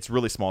 It's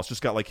really small. It's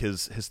just got like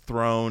his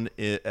throne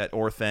at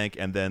Orthanc,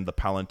 and then the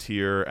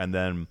Palantir, and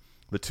then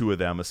the two of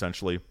them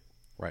essentially.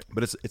 Right.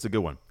 But it's a good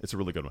one. It's a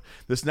really good one.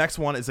 This next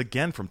one is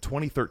again from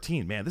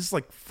 2013. Man, this is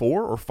like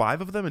 4 or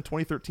 5 of them in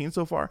 2013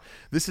 so far.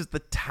 This is the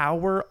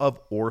Tower of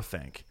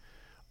Orthanc.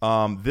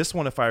 This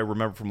one, if I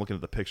remember from looking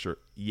at the picture,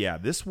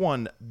 this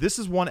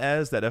is one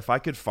as that if I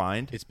could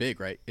find, it's big,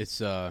 right?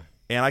 It's and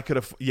I could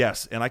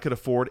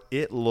afford.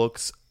 It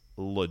looks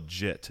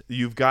legit.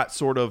 You've got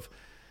sort of,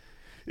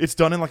 it's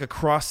done in like a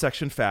cross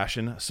section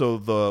fashion. So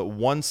the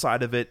one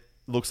side of it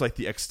looks like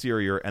the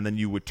exterior, and then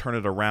you would turn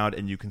it around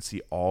and you can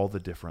see all the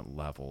different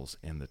levels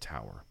in the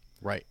tower.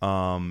 Right.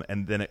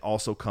 And then it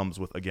also comes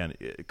with, again,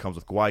 it comes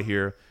with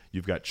Gwaihir.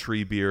 You've got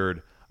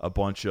Treebeard, a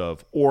bunch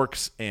of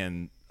orcs,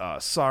 and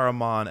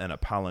Saruman, and a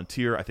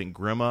Palantir. I think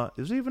Grima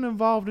is even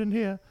involved in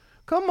here.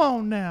 Come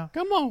on now.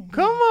 Come on,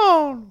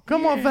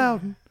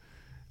 Thalden.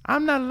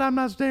 I'm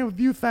not staying with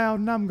you,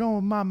 Thalden. I'm going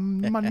with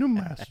my new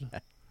master.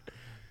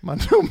 My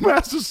new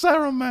master,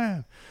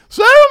 Saruman.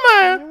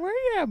 Saruman! Where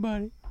you at,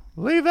 buddy?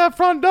 Leave that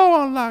front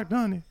door unlocked,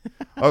 honey.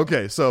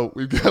 Okay, so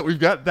we've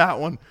got that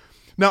one.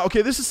 Now,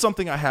 okay, this is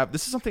something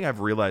I've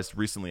realized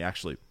recently,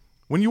 actually.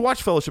 When you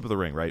watch Fellowship of the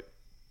Ring, right,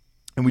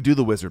 and we do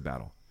the wizard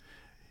battle,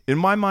 in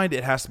my mind,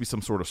 it has to be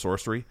some sort of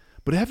sorcery.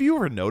 But have you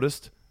ever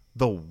noticed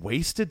the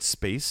wasted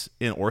space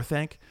in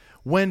Orthanc?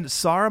 When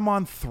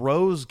Saruman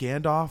throws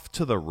Gandalf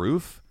to the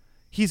roof,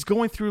 he's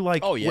going through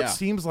what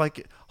seems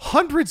like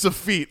hundreds of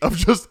feet of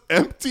just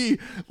empty,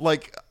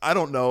 like, I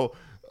don't know,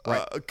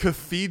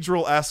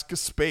 cathedral-esque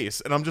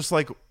space. And I'm just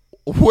like,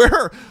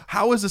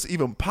 how is this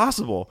even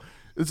possible?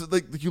 It's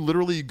like you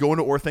literally go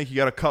into Orthanc, you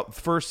got a cup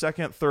first,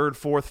 second, third,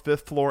 fourth,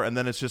 fifth floor, and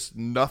then it's just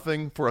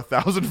nothing for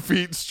 1,000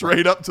 feet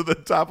straight up to the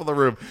top of the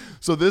roof.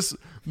 So this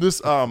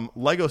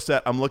Lego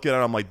set, I'm looking at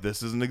it, I'm like,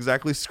 this isn't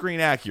exactly screen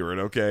accurate,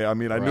 okay? I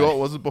mean, I knew it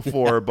wasn't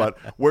before, but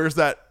where's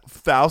that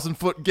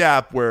 1,000-foot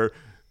gap where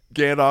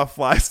Gandalf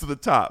flies to the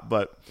top?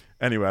 But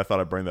anyway, I thought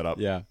I'd bring that up.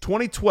 Yeah.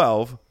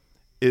 2012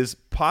 is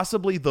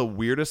possibly the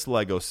weirdest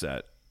Lego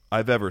set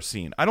I've ever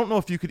seen. I don't know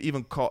if you could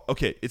even call...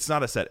 Okay, it's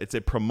not a set. It's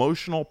a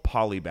promotional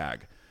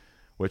polybag,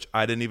 which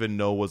I didn't even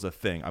know was a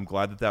thing. I'm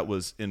glad that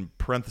was in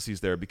parentheses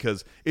there,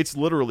 because it's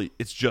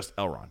just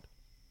Elrond.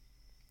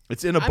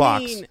 It's in a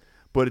box,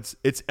 but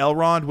it's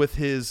Elrond with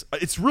his...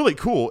 It's really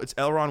cool. It's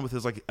Elrond with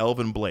his like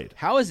elven blade.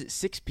 How is it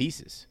 6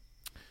 pieces?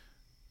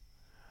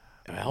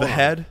 The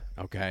head.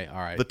 Okay, all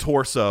right. The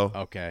torso.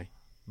 Okay.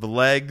 The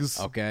legs.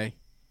 Okay.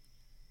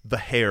 The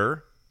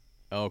hair.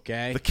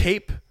 Okay. The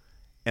cape.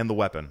 And the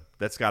weapon.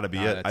 That's got to be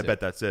it. I bet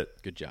that's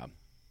it. Good job.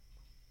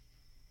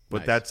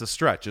 But that's a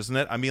stretch, isn't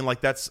it? I mean, like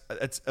that's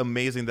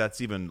amazing that's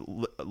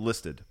even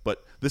listed.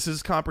 But this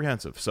is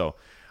comprehensive. So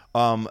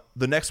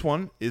the next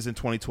one is in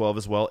 2012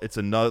 as well. It's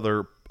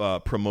another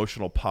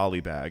promotional poly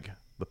bag,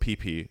 the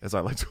PP, as I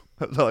like to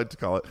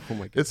call it. Oh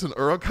my God. It's an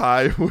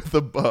Uruk-hai with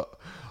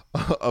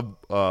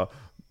a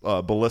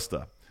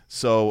ballista.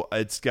 So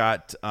it's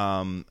got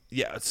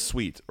it's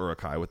sweet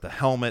Uruk-hai with the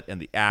helmet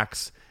and the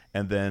axe.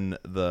 And then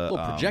the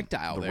little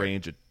projectile the there.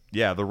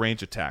 the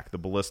range attack, the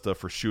ballista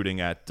for shooting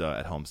at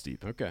Helm's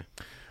Deep. Okay.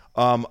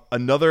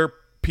 Another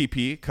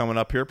PP coming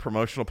up here,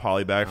 promotional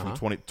polybag from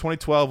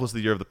 2012 was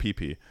the year of the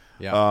PP.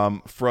 Yeah.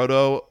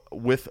 Frodo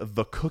with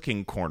the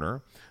cooking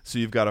corner. So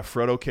you've got a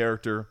Frodo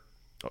character,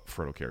 a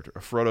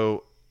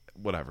Frodo,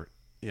 whatever,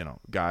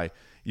 guy.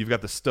 You've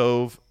got the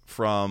stove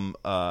from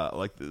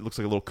it looks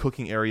like a little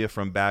cooking area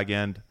from Bag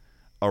End,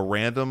 a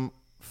random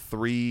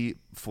 3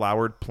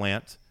 flowered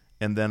plant,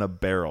 and then a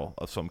barrel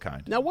of some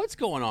kind. Now, what's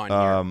going on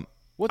here?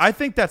 I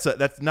think that's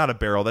not a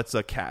barrel. That's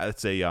a cat.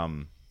 It's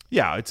a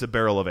it's a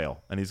barrel of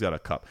ale, and he's got a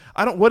cup.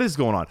 What is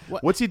going on?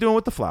 What's he doing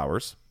with the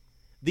flowers?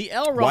 The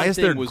Elrond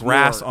thing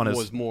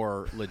was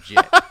more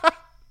legit.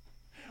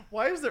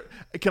 Why is there?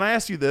 Can I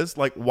ask you this?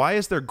 Like, why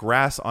is there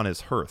grass on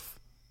his hearth?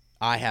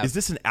 Is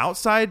this an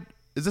outside?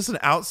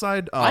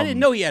 I didn't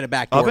know he had a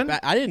back door. Oven?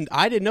 I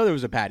didn't know there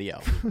was a patio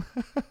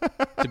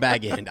to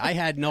Bag End. I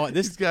had no.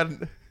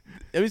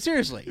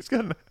 Seriously. He's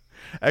got an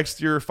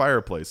exterior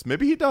fireplace.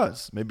 Maybe he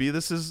does. Maybe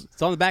it's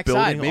on the back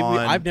side. Maybe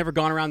I've never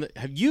gone around.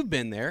 Have you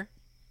been there?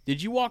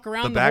 Did you walk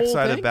around the back whole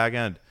side thing? of Bag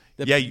End?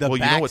 The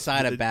back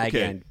side of Bag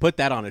End. Put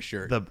that on a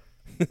shirt.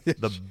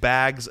 The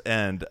Bag's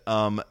End.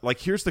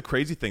 Here's the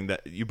crazy thing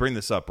that you bring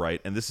this up, right?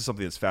 And this is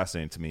something that's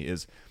fascinating to me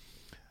is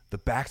the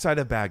backside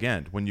of Bag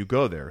End. When you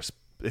go there,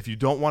 if you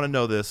don't want to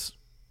know this,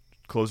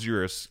 close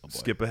your ears,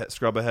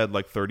 scrub ahead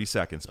like 30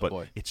 seconds.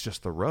 But it's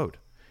just the road.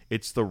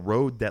 It's the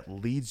road that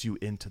leads you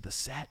into the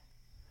set.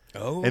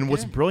 Oh, okay. And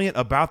what's brilliant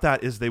about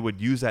that is they would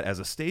use that as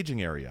a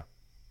staging area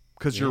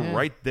because you're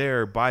right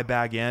there by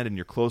Bag End and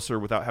you're closer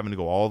without having to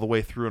go all the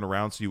way through and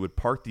around. So you would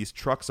park these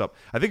trucks up.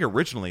 I think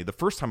originally, the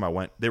first time I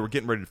went, they were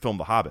getting ready to film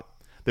The Hobbit.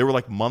 They were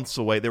like months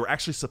away. They were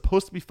actually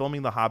supposed to be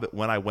filming The Hobbit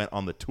when I went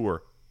on the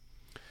tour.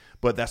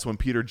 But that's when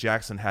Peter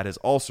Jackson had his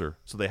ulcer,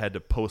 so they had to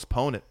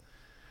postpone it.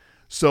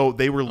 So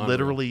they were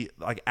literally,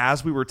 like,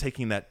 as we were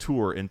taking that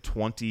tour in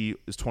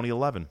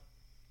 2011,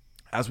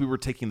 as we were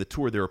taking the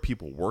tour, there were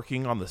people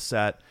working on the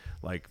set,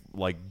 like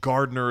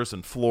gardeners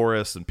and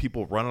florists and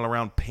people running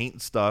around painting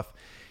stuff.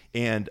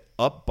 And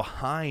up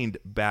behind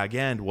Bag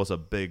End was a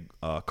big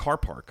car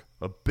park,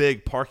 a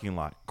big parking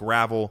lot,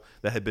 gravel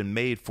that had been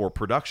made for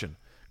production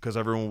because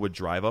everyone would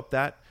drive up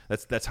that.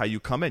 That's how you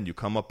come in. You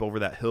come up over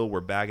that hill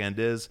where Bag End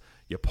is,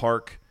 you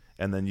park,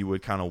 and then you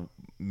would kind of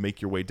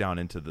make your way down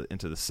into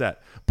the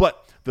set.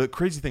 But the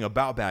crazy thing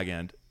about Bag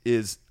End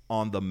is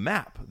on the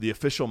map, the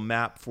official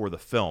map for the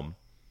film,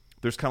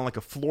 there's kind of like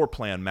a floor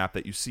plan map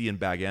that you see in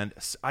Bag End.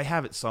 I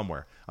have it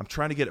somewhere. I'm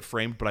trying to get it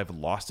framed, but I've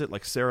lost it.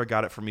 Like Sarah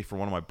got it for me for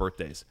one of my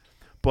birthdays.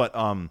 But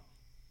on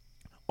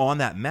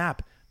that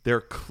map,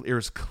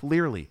 there's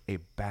clearly a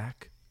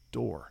back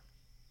door.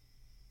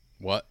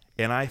 What?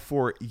 And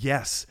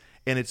yes.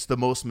 And it's the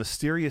most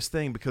mysterious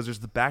thing because there's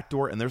the back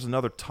door and there's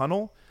another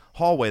tunnel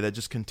hallway that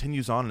just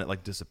continues on and it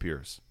like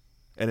disappears.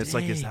 And it's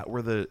like, is that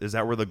where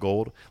the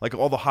gold? Like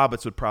all the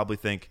hobbits would probably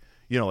think,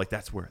 like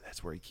that's where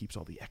he keeps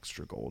all the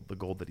extra gold, the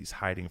gold that he's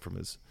hiding from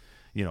his,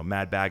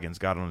 Mad Baggins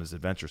got on his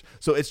adventures.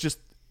 So it's just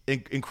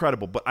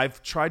incredible. But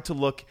I've tried to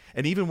look,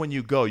 and even when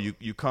you go,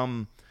 you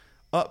come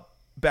up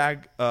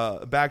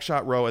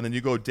Bagshot Row, and then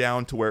you go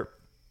down to where.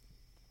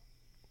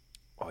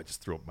 Oh, I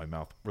just threw up my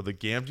mouth. Where the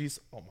Gamgees?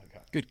 Oh my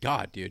god! Good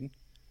God, dude!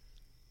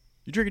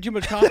 You drinking too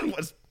much coffee?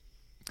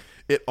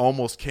 It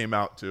almost came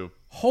out too.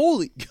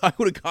 Holy! I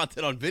would have got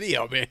that on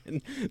video,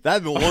 man.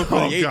 That'd been one for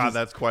the ages. Oh god,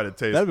 that's quite a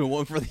taste. That'd been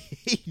one for the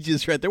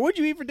ages right there. What'd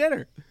you eat for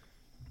dinner?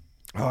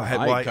 Oh,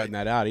 I ain't cutting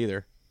that out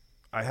either.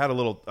 I had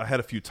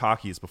a few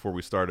Takis before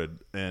we started,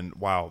 and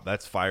wow,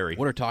 that's fiery.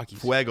 What are Takis?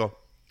 Fuego.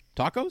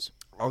 Tacos?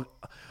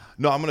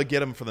 No, I'm gonna get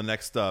them for the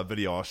next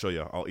video. I'll show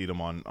you. I'll eat them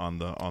on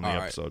the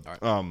episode.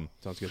 All right.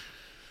 Sounds good.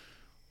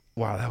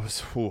 Wow, that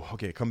was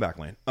okay. Come back,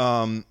 Lane.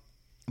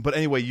 But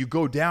anyway, you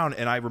go down,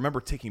 and I remember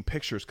taking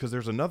pictures because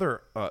there's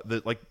another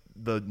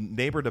the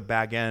neighbor to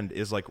Bag End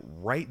is like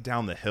right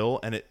down the hill,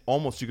 and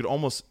you could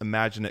almost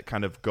imagine it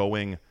kind of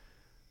going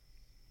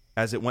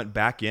as it went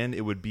back in.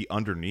 It would be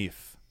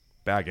underneath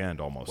Bag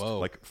End almost. Whoa.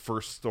 Like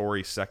first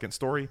story, second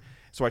story.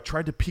 So I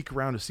tried to peek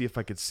around to see if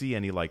I could see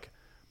any like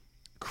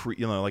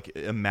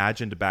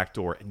imagined back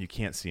door, and you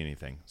can't see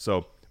anything.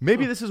 So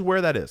maybe this is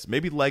where that is.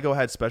 Maybe Lego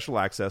had special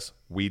access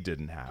we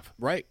didn't have.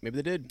 Right. Maybe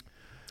they did.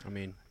 I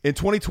mean, in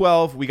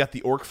 2012, we got the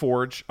Orc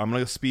Forge. I'm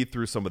going to speed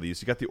through some of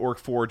these. You got the Orc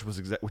Forge,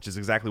 which is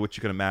exactly what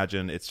you can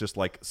imagine. It's just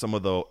like some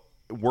of the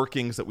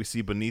workings that we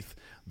see beneath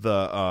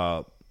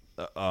the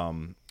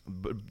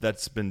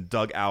that's been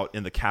dug out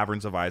in the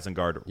caverns of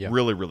Isengard. Yep.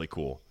 Really, really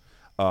cool.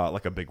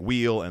 Like a big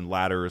wheel and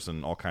ladders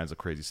and all kinds of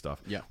crazy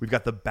stuff. Yeah. We've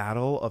got the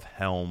Battle of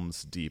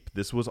Helm's Deep.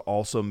 This was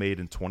also made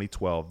in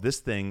 2012. This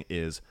thing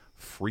is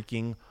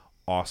freaking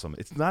awesome.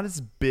 It's not as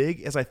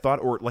big as I thought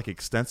or like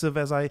extensive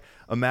as I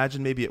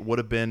imagined maybe it would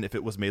have been if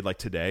it was made like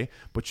today,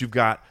 but you've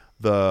got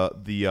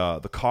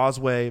the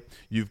causeway,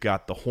 you've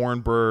got the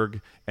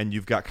Hornburg, and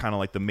you've got kind of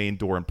like the main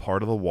door and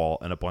part of the wall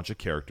and a bunch of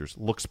characters.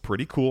 Looks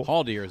pretty cool.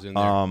 Haldir's in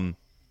there.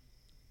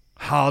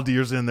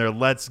 Haldir's in there.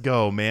 Let's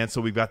go, man.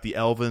 So we've got the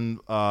Elven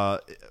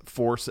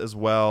force as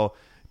well.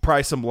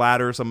 Probably some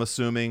ladders, I'm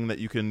assuming, that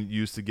you can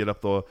use to get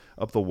up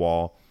the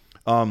wall.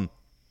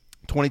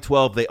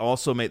 2012, they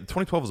also made.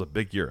 2012 was a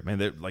big year. Man,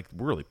 we're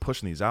really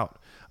pushing these out.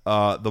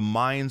 The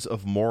Mines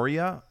of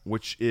Moria,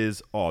 which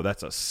is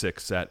that's a sick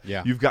set.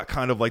 Yeah, you've got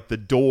kind of like the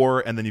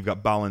door, and then you've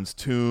got Balin's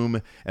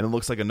tomb, and it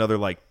looks like another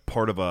like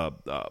part of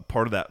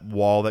that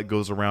wall that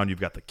goes around.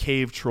 You've got the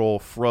cave troll,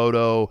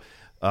 Frodo.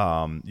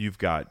 You've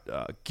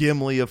got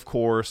Gimli, of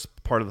course,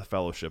 part of the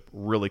Fellowship.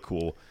 Really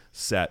cool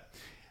set.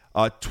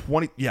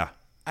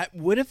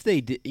 What if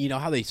they did,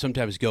 how they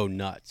sometimes go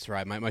nuts,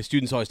 right? My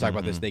students always talk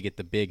about this. They get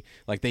the big,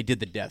 like they did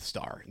the Death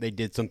Star. They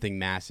did something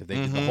massive. They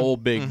did the whole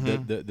big,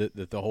 the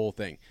whole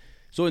thing.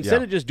 So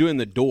instead of just doing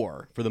the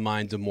door for the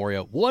Mines of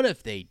Moria, what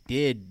if they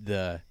did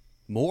the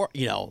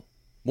Moria,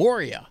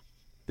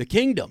 the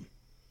kingdom,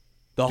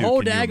 the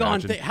whole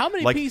daggone thing? How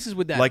many pieces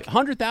would that? Like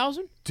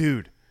 100,000?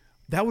 Dude,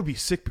 that would be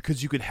sick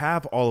because you could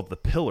have all of the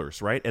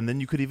pillars, right? And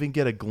then you could even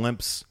get a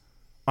glimpse.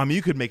 I mean,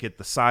 you could make it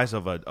the size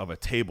of a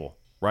table.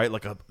 Right,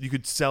 you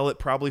could sell it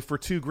probably for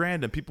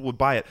 $2,000 and people would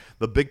buy it.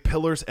 The big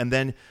pillars, and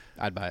then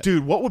I'd buy it,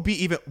 dude. What would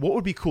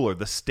be cooler?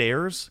 The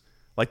stairs,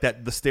 like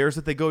the stairs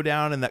that they go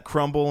down and that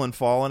crumble and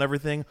fall and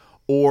everything,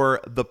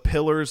 or the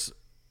pillars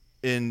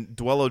in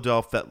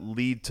Dwelodelph that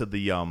lead to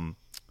the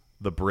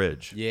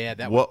bridge.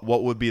 Yeah,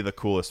 what would be the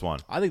coolest one?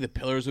 I think the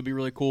pillars would be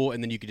really cool,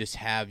 and then you could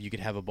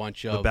have a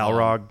bunch of the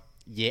Balrog.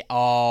 Yeah.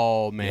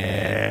 Oh man.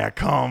 Yeah.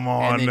 Come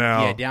on and then,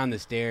 now. Yeah, down the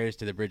stairs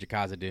to the Bridge of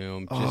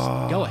Khazad-dûm.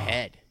 Just go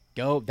ahead.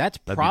 Go. That's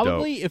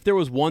probably, if there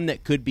was one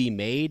that could be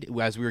made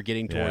as we were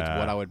getting towards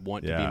what I would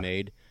want to be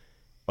made.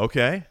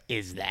 Okay.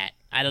 Is that?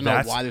 I don't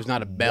know why there's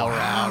not a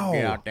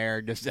Balrog out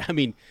there. Just, I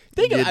mean,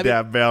 think of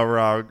that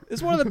Balrog.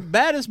 It's one of the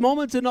baddest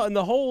moments in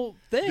the whole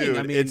thing. Dude,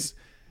 I mean,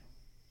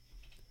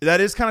 that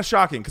is kind of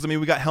shocking because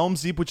we got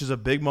Helm's Deep, which is a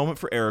big moment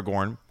for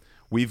Aragorn.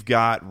 We've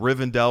got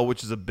Rivendell,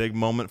 which is a big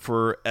moment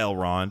for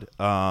Elrond.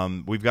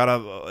 We've got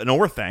an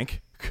Orthanc.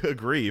 Good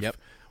grief. Yep.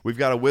 We've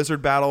got a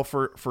wizard battle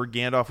for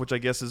Gandalf, which I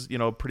guess is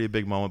a pretty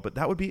big moment. But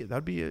that'd be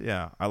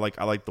yeah. I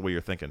like the way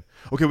you're thinking.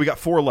 Okay, we got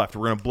 4 left.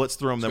 We're gonna blitz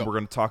through them. Then we're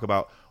gonna talk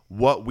about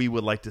what we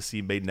would like to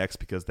see made next,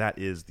 because that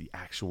is the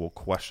actual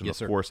question, of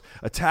course.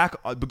 Attack,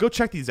 but go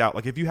check these out.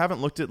 Like, if you haven't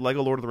looked at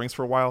Lego Lord of the Rings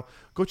for a while,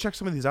 go check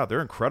some of these out.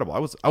 They're incredible.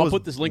 I'll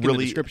put this link in the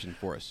description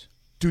for us.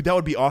 Dude, that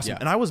would be awesome. Yeah.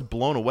 And I was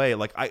blown away.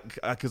 Like,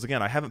 because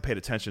again, I haven't paid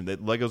attention.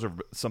 That Legos are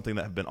something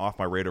that have been off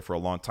my radar for a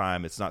long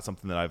time. It's not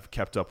something that I've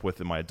kept up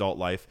with in my adult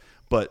life,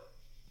 but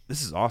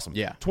this is awesome.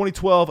 Yeah.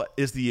 2012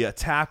 is the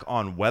Attack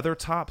on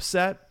Weathertop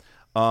set.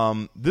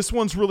 This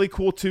one's really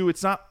cool too.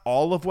 It's not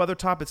all of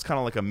Weathertop. It's kind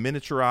of like a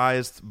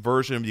miniaturized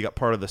version. You got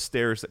part of the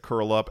stairs that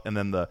curl up, and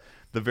then the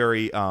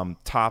very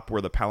top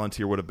where the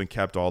Palantir would have been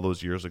kept all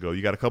those years ago.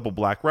 You got a couple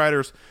Black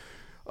Riders,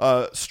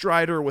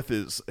 Strider with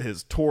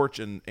his torch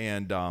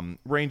and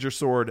Ranger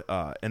sword,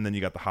 and then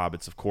you got the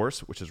Hobbits, of course,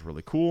 which is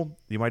really cool.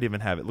 You might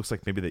even have, it looks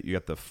like maybe that you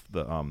got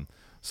the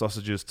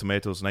sausages,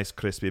 tomatoes, nice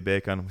crispy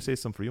bacon. We say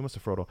some for you, Mr.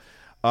 Frodo.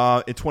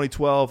 In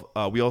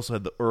 2012, we also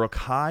had the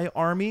Uruk-hai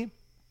army.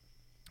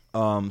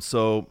 I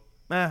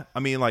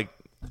mean, like,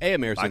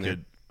 Éomer's in there.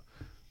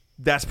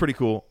 That's pretty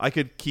cool. I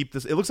could keep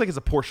this. It looks like it's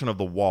a portion of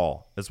the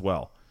wall as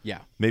well. Yeah.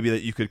 Maybe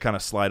that you could kind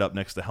of slide up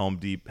next to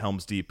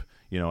Helm's Deep,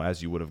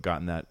 as you would have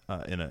gotten that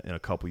in a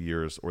couple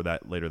years, or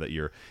that later that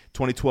year.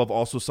 2012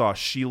 also saw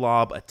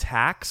Shelob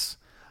Attacks.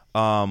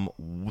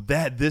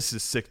 This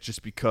is sick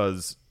just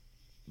because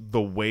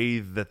the way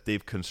that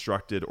they've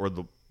constructed, or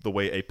the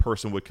way a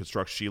person would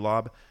construct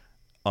Shelob,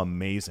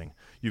 amazing.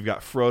 You've got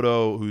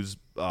Frodo, who's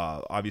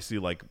obviously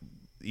like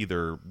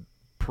either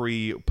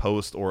pre,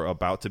 post, or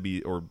about to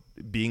be, or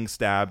being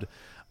stabbed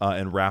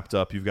and wrapped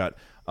up. You've got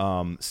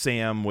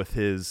Sam with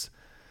his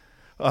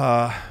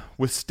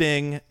with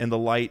Sting and the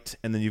light,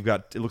 and then you've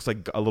got, it looks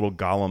like a little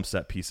Gollum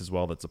set piece as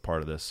well that's a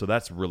part of this. So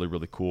that's really,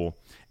 really cool.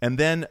 And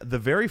then the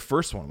very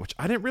first one, which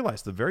I didn't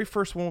realize, the very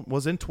first one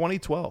was in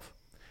 2012.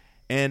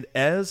 And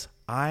as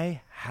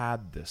I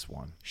had this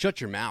one,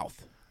 shut your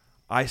mouth.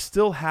 I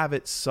still have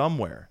it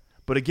somewhere.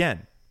 But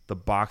again, the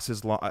box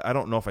is long. I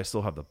don't know if I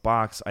still have the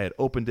box. I had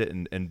opened it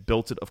and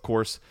built it, of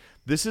course.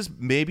 This is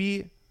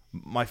maybe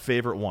my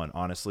favorite one,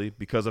 honestly,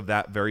 because of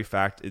that very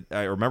fact.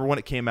 I remember when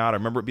it came out. I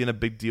remember it being a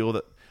big deal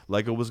that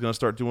Lego was going to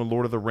start doing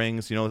Lord of the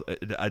Rings,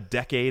 a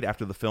decade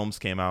after the films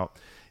came out.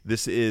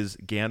 This is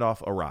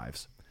Gandalf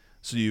Arrives.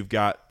 So you've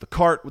got the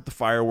cart with the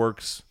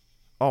fireworks.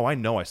 Oh, I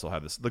know I still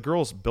have this. The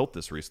girls built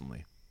this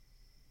recently.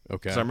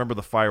 Okay. So I remember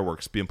the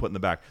fireworks being put in the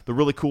back. The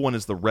really cool one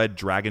is the red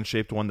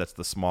dragon-shaped one. That's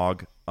the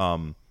Smog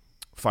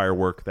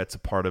firework. That's a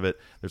part of it.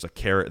 There's a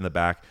carrot in the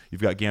back.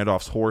 You've got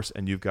Gandalf's horse,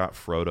 and you've got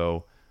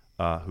Frodo,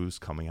 who's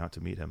coming out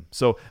to meet him.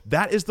 So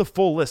that is the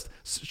full list.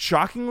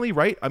 Shockingly,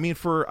 right? I mean,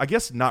 I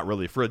guess not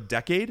really. For a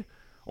decade,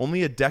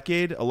 only a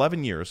decade,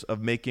 11 years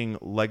of making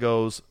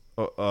Lego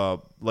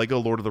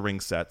Lord of the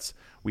Rings sets,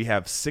 we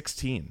have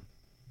 16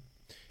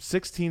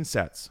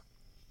 sets.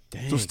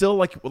 Dang. So still,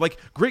 like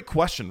great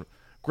question.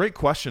 Great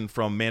question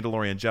from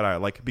Mandalorian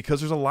Jedi,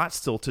 because there's a lot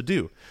still to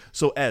do.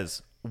 So,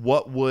 Ez,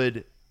 what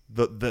would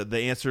the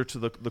answer to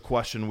the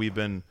question we've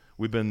been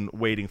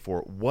waiting for?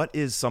 What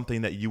is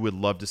something that you would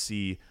love to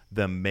see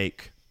them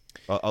make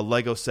a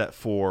Lego set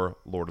for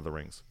Lord of the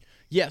Rings?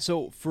 Yeah,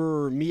 so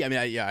for me, I mean,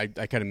 I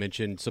kind of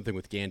mentioned something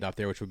with Gandalf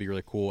there, which would be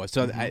really cool.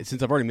 So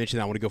since I've already mentioned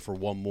that, I want to go for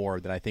one more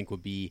that I think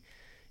would be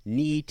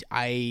neat.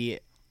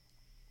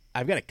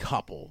 I've got a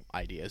couple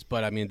ideas,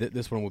 but I mean,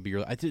 this one would be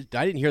real. I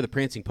didn't hear the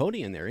Prancing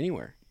Pony in there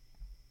anywhere.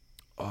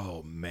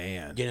 Oh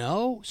man,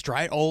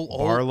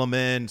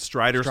 Barlaman,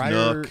 Strider's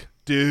Nook,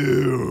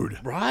 dude.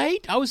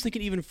 Right? I was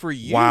thinking even for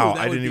you. Wow,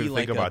 I didn't even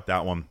think about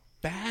that one.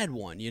 Bad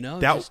one,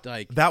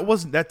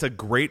 That's a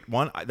great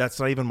one. That's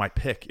not even my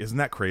pick. Isn't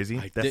that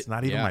crazy? That's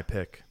not even my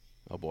pick.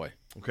 Oh boy.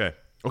 Okay.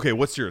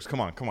 What's yours?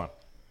 Come on.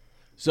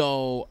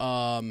 So,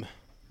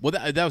 well,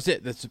 that was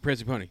it. That's the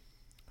Prancing Pony.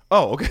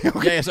 Oh, okay.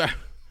 Yeah, sorry.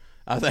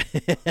 I was like,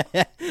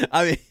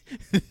 I mean,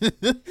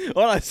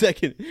 hold on a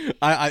second.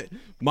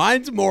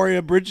 Mine's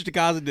Moria, Bridge to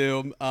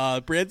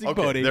Khazad-dûm, Prancing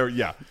Pony. There,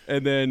 yeah.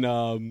 And then,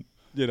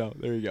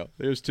 there you go.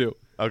 There's two.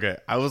 Okay,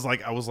 I was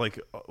like,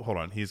 hold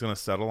on. He's gonna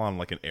settle on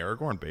like an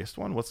Aragorn-based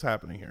one. What's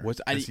happening here?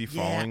 Is he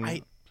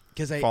falling?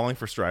 Falling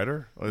for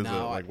Strider?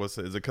 Is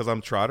it because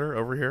I'm Trotter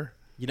over here?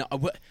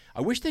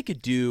 I wish they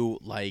could do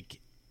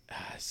like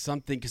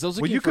something, because I was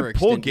looking you for could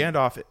pull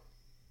Gandalf.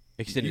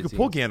 You could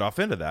pull Gandalf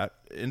into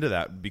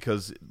that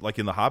because, like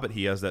in The Hobbit,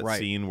 he has that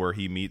scene where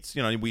he meets.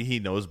 He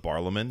knows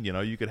Barlaman.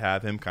 You could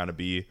have him kind of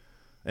be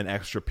an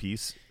extra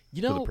piece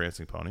to the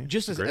Prancing Pony.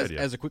 Just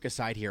as a quick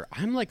aside here,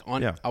 I'm like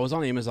I was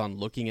on Amazon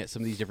looking at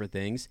some of these different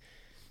things.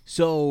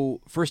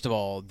 So first of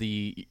all,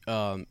 the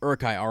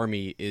Uruk-hai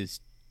army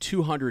is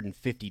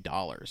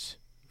 $250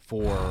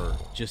 for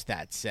just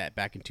that set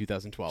back in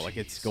 2012. Jeez. Like,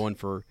 it's going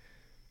for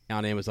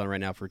on Amazon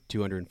right now for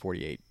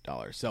 $248.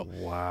 So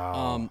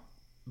wow.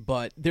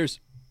 But there's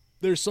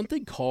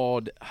something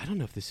called, I don't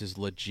know if this is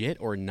legit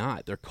or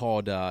not. They're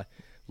called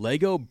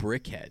Lego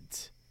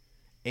Brickheads.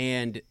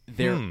 And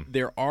there's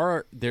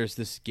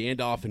this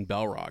Gandalf and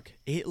Balrog.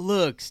 It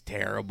looks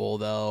terrible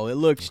though. It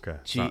looks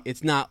cheap.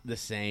 It's not the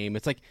same.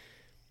 It's like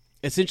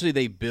essentially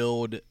they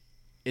build.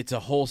 It's a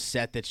whole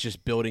set that's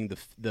just building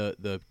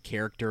the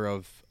character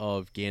of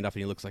Gandalf, and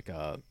he looks like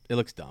it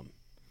looks dumb.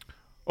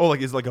 Oh, like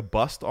is it like a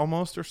bust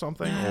almost or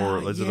something,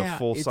 or is it a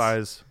full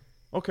size?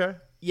 Okay.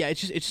 Yeah,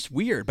 it's just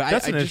weird. But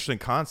that's an interesting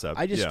concept.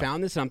 I just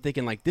found this, and I'm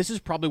thinking like this is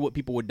probably what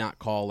people would not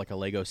call like a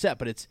Lego set,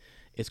 but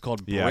it's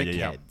called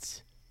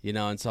Brickheads. You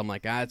know, and so I'm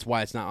like, that's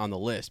why it's not on the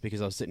list,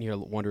 because I was sitting here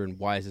wondering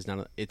why is this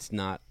not? It's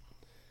not.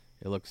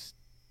 It looks.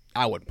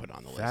 I wouldn't put it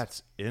on the list.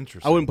 That's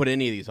interesting. I wouldn't put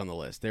any of these on the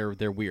list.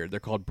 They're weird. They're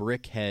called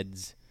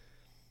Brickheads,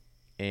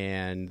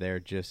 and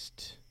they're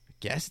just. I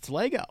guess it's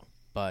Lego,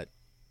 but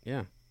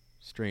yeah,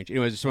 strange.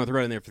 Anyways, just want to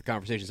throw it in there for the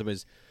conversation.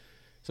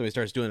 Somebody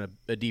starts doing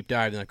a deep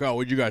dive, and they're like, oh,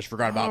 what you guys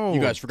forgot about? You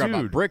guys forgot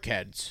about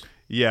Brickheads.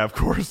 Yeah, of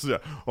course.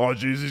 Oh,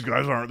 geez, these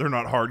guys they're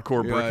not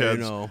hardcore Brickheads.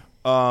 You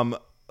know.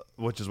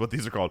 Which is what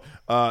these are called.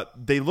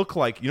 They look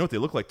like, what they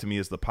look like to me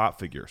is the Pop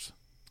figures.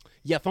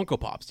 Yeah, Funko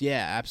Pops.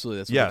 Yeah, absolutely.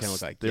 That's what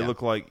they kind of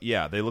look like.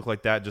 They look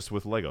like that just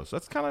with Legos. So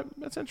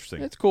that's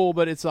interesting. It's cool,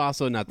 but it's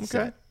also not the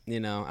set. You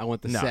know, I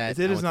want the set.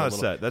 It is not a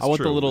set. That's true. I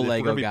want the little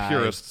Lego guy.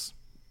 Purists.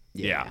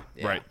 Yeah,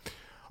 right.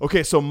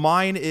 Okay, so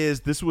mine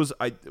is,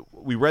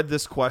 we read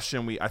this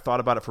question. I thought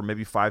about it for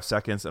maybe 5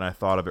 seconds, and I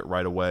thought of it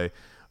right away.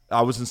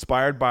 I was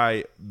inspired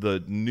by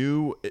the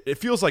new, it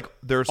feels like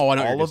there's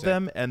all of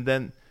them, and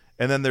then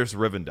there's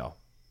Rivendell,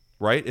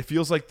 right? It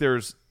feels like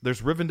there's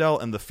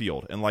Rivendell and the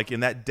Field. And like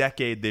in that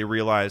decade, they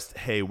realized,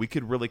 hey, we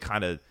could really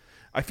kind of,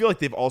 I feel like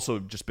they've also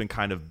just been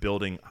kind of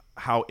building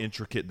how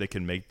intricate they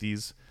can make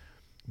these,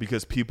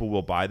 because people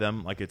will buy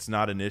them. Like it's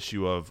not an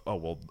issue of, oh,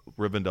 well,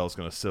 Rivendell's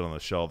going to sit on the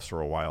shelves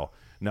for a while.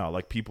 No,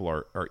 like people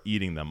are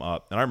eating them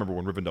up. And I remember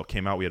when Rivendell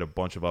came out, we had a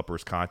bunch of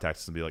uppers contact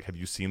us and be like, have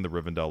you seen the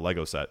Rivendell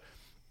Lego set?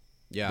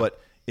 Yeah. But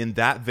in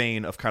that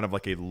vein of kind of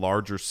like a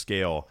larger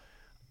scale,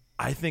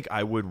 I think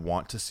I would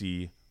want to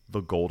see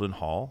the Golden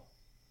Hall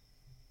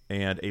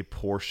and a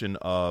portion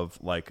of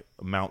like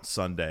Mount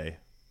Sunday,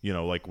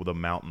 like with a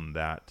mountain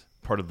that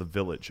part of the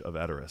village of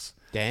Edoras.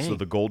 Dang. So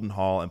the Golden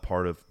Hall and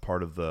part of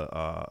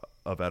the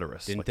of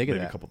Edoras. Didn't think of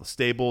that. A couple of the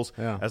stables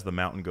as the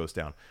mountain goes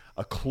down.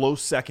 A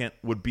close second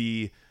would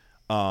be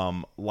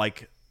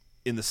like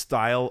in the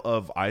style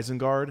of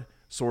Isengard,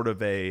 sort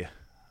of a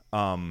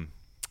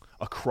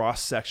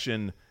cross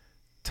section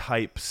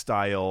type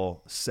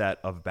style set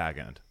of Bag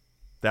End.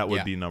 That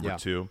would be number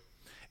 2.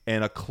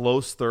 And a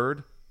close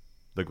third,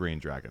 the Green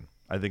Dragon.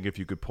 I think if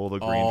you could pull the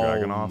Green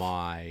Dragon off.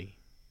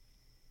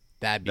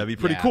 That'd be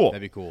pretty cool.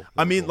 That'd be cool.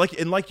 I mean,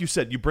 like you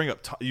said, you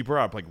brought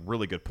up like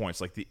really good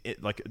points,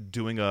 like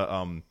doing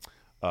the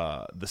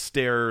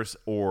stairs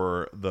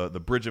or the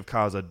Bridge of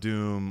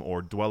Khazad-dûm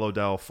or Dwello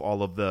Delph,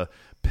 all of the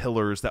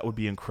pillars. That would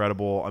be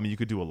incredible. I mean, you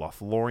could do a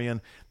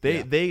Lothlorien.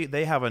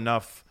 They have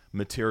enough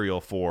material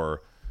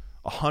for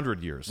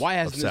 100 years. Why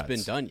hasn't this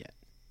been done yet?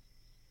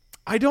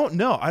 I don't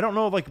know.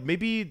 Like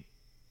maybe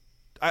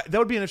that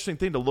would be an interesting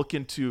thing to look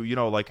into.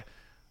 Like,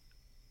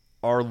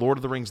 are Lord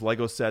of the Rings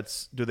Lego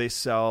sets, do they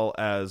sell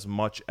as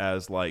much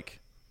as like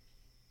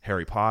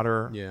Harry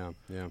Potter? Yeah.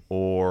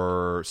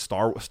 Or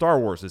Star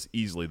Wars is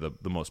easily the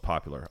most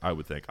popular, I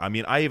would think. I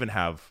mean, I even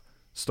have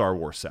Star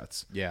Wars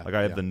sets. Yeah. Like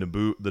I have the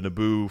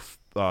Naboo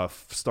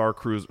Star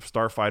Cruise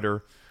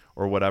Starfighter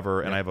or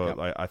whatever, and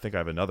I think I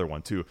have another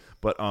one too.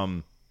 But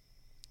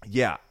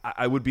yeah,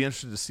 I would be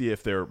interested to see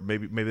if they're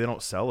maybe they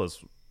don't sell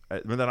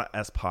they're not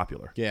as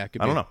popular. Yeah,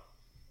 I don't know,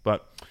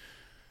 but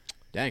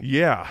dang,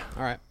 yeah,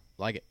 all right,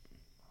 like it.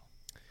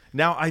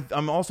 Now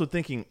I'm also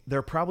thinking there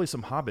are probably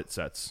some Hobbit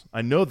sets.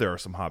 I know there are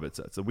some Hobbit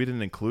sets that we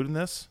didn't include in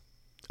this.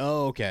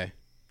 Oh, okay.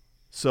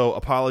 So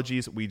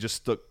apologies, we just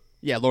stuck.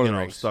 Yeah, Lord of the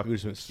Rings. Stuck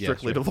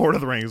strictly to Lord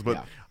of the Rings,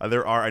 but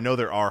I know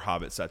there are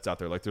Hobbit sets out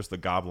there. Like there's the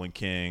Goblin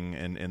King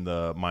and in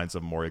the Mines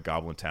of Moria,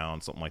 Goblin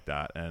Town, something like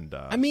that, and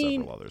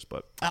several others.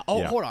 But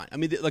hold on. I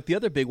mean, the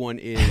other big one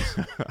is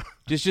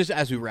just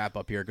as we wrap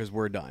up here because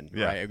we're done.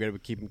 Yeah. Right, we're gonna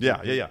keep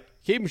them.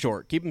 Keep them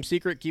short. Keep them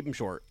secret. Keep them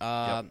short.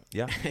 Yeah.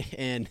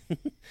 And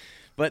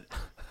but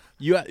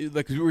you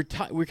like we're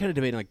kind of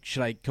debating like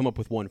should I come up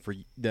with one for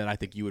that I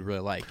think you would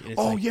really like? And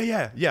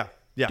it's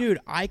yeah. Dude,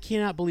 I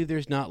cannot believe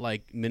there's not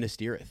like Minas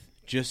Tirith.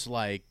 Just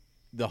like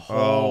the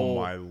whole, oh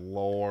my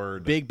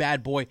lord, big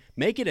bad boy.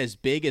 Make it as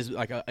big as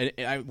like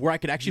where I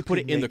could actually put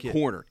it in the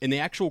corner, in the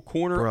actual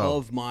corner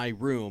of my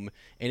room,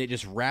 and it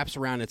just wraps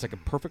around. It's like a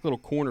perfect little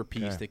corner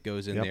piece that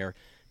goes in there.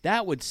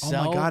 That would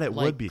sell. Oh my god, it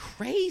like would be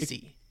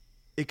crazy.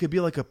 It could be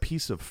like a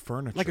piece of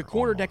furniture, like a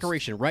corner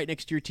decoration right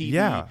next to your TV.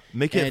 Yeah,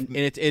 make it and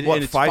it's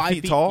 5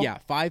 feet tall. Yeah,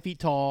 5 feet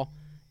tall,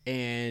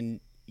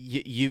 and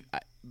you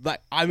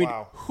like I mean,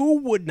 who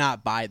would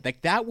not buy it?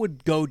 Like that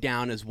would go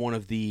down as one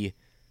of the.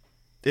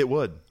 It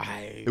would.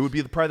 It would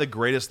be probably the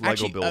greatest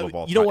Lego build of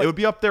all time. You know what? It would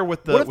be up there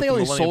with the. What if they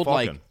only sold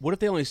Falcon. what if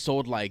they only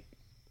sold like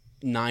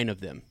 9 of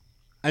them?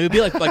 I mean, it'd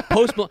be like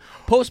Post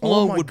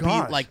Malone would be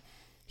like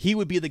he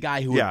would be the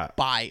guy who would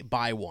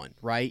buy one,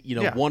 right? You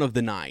know, one of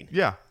the 9.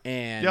 Yeah.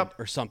 And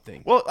or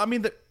something. Well, I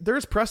mean, there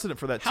is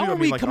precedent for that, too. How are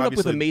we coming up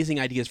with amazing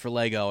ideas for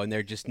Lego, and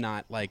they're just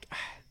not like,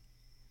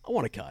 I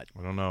want to cut?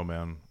 I don't know,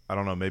 man. I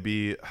don't know.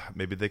 Maybe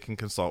they can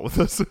consult with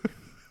us. I'm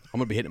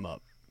going to be hitting them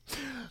up.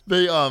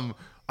 That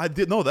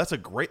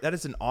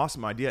is an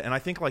awesome idea, and I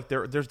think like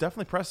there's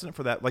definitely precedent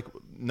for that. Like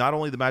not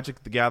only the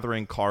Magic the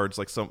Gathering cards,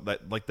 like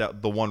the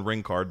One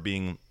Ring card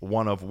being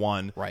one of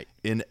one, right?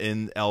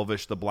 In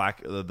Elvish, the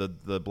black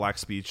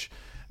speech,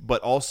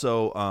 but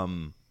also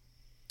I'm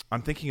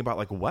thinking about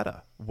like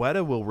Weta.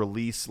 Weta will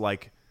release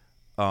like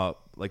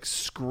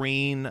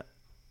screen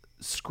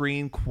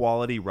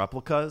quality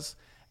replicas,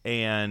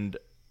 and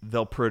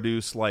they'll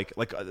produce like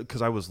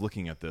because I was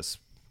looking at this.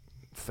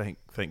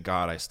 Thank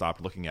God I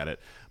stopped looking at it.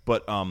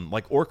 But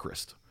like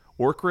Orcrist,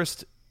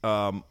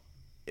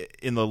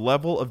 in the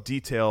level of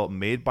detail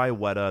made by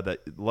Weta,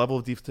 that level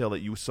of detail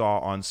that you saw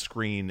on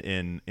screen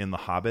in The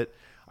Hobbit,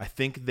 I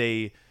think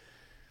they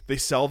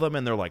sell them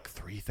and they're like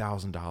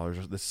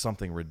 $3,000. This is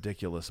something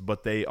ridiculous,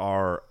 but they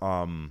are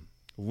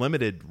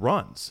limited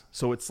runs,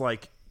 so it's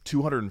like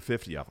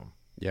 250 of them.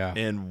 Yeah,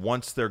 and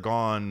once they're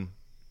gone,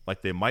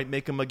 like they might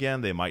make them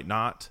again, they might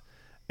not,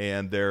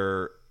 and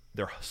they're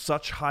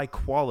such high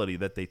quality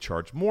that they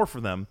charge more for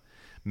them,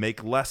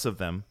 make less of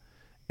them,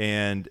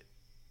 and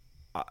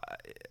I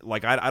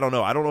don't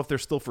know. I don't know if they're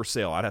still for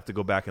sale. I'd have to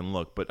go back and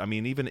look. But I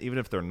mean, even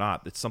if they're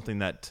not, it's something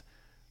that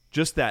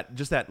just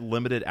that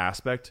limited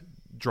aspect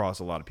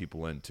draws a lot of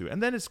people into.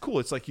 And then it's cool.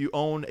 It's like you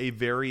own a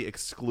very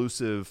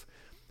exclusive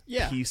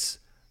piece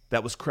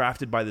that was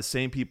crafted by the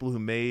same people who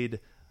made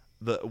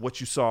what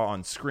you saw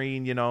on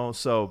screen. You know,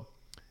 so.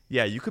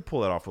 Yeah, you could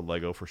pull that off with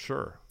Lego for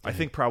sure. I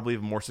think probably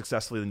even more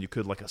successfully than you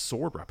could like a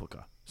sword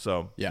replica.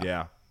 So,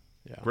 yeah.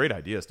 Great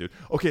ideas, dude.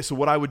 Okay, so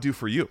what I would do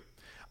for you,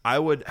 I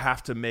would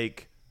have to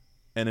make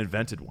an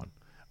invented one.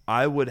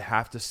 I would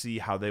have to see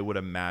how they would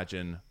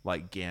imagine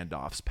like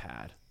Gandalf's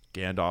pad,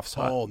 Gandalf's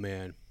hut. Oh,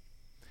 man.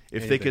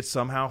 If they could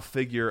somehow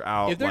figure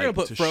out, if they're going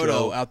to put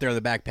Frodo out there in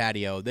the back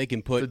patio, they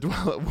can put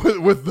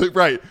with the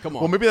right. Come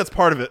on. Well, maybe that's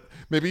part of it.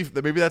 Maybe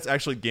that's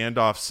actually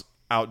Gandalf's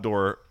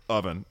outdoor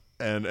oven.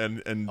 And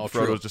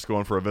Frodo's just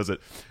going for a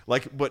visit.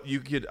 Like, but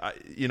you could,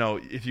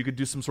 if you could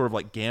do some sort of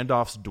like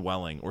Gandalf's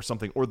dwelling or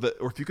something, or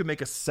if you could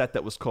make a set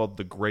that was called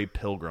the Grey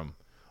Pilgrim,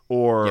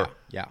 or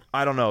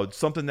I don't know,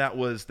 something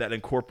that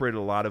incorporated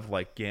a lot of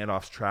like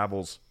Gandalf's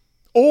travels,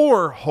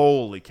 or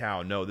holy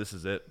cow, no, this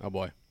is it. Oh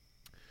boy.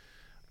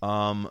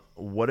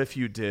 What if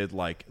you did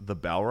like the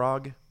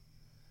Balrog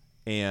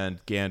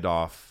and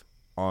Gandalf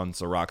on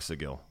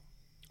Xaroxagil?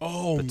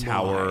 Oh, the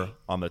tower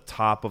on the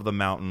top of the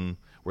mountain.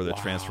 Where the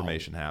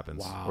transformation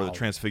happens, or the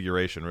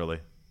transfiguration, really.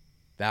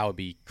 That would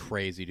be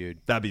crazy, dude.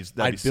 That'd be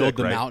I'd sick, build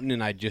the right? mountain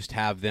and I'd just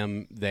have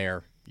them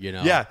there. You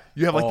know? Yeah,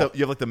 you have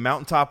like the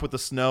mountaintop with the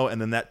snow,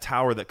 and then that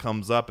tower that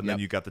comes up, and then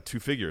you got the 2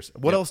 figures.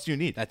 What else do you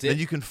need? That's it. Then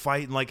you can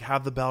fight and like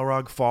have the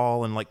Balrog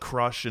fall and like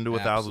crush into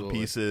 1,000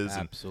 pieces.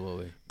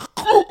 Absolutely.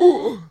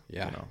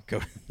 Yeah,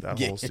 that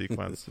whole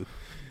sequence.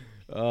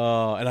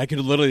 And I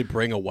could literally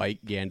bring a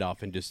white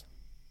Gandalf and just,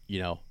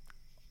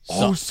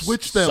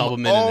 switch them. Sub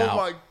them in and out.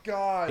 My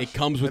gosh! It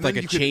comes with like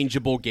a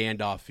changeable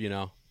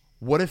Gandalf,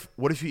 What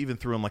if you even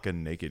threw in like a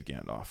naked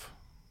Gandalf?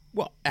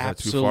 Well,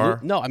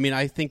 absolutely. No, I mean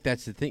I think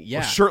that's the thing. Yeah,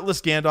 well,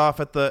 shirtless Gandalf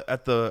at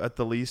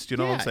the least. You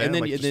know what I'm saying? And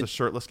then, like just a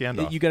shirtless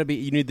Gandalf.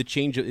 You need the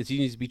change. It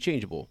needs to be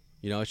changeable.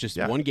 It's just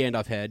one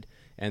Gandalf head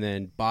and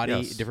then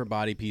different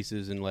body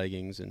pieces and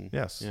leggings and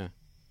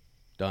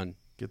done.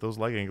 Get those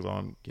leggings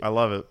on. I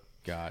love it.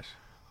 Gosh.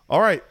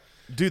 All right.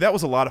 Dude, that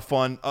was a lot of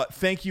fun.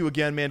 Thank you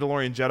again,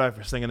 Mandalorian Jedi,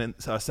 for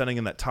sending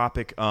in that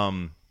topic.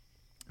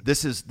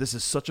 This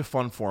is such a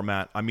fun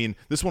format. I mean,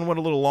 this one went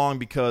a little long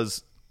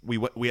because we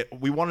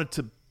wanted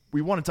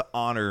to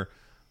honor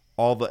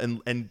all the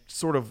and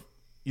sort of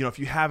if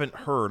you haven't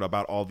heard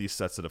about all these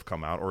sets that have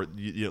come out, or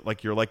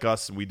you're like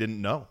us and we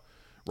didn't know,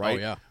 right?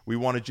 Oh yeah. We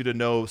wanted you to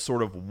know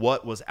sort of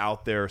what was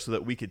out there so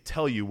that we could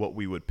tell you what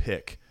we would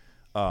pick.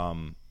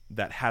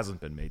 That hasn't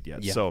been made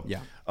yet.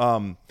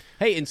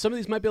 Hey, and some of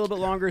these might be a little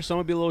bit longer, some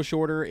might be a little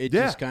shorter. It's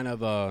just kind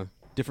of a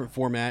different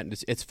format,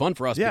 and it's fun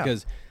for us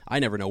because I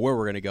never know where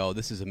we're going to go.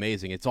 This is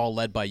amazing. It's all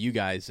led by you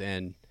guys,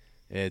 and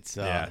it's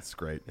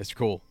great. It's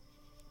cool.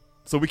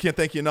 So we can't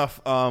thank you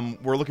enough.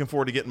 We're looking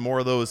forward to getting more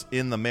of those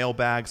in the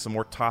mailbag, some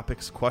more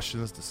topics,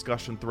 questions,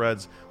 discussion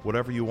threads,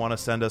 whatever you want to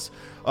send us.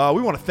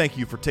 We want to thank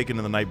you for taking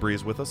in the night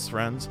breeze with us,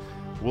 friends.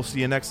 We'll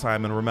see you next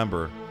time, and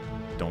remember,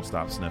 don't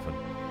stop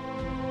sniffing.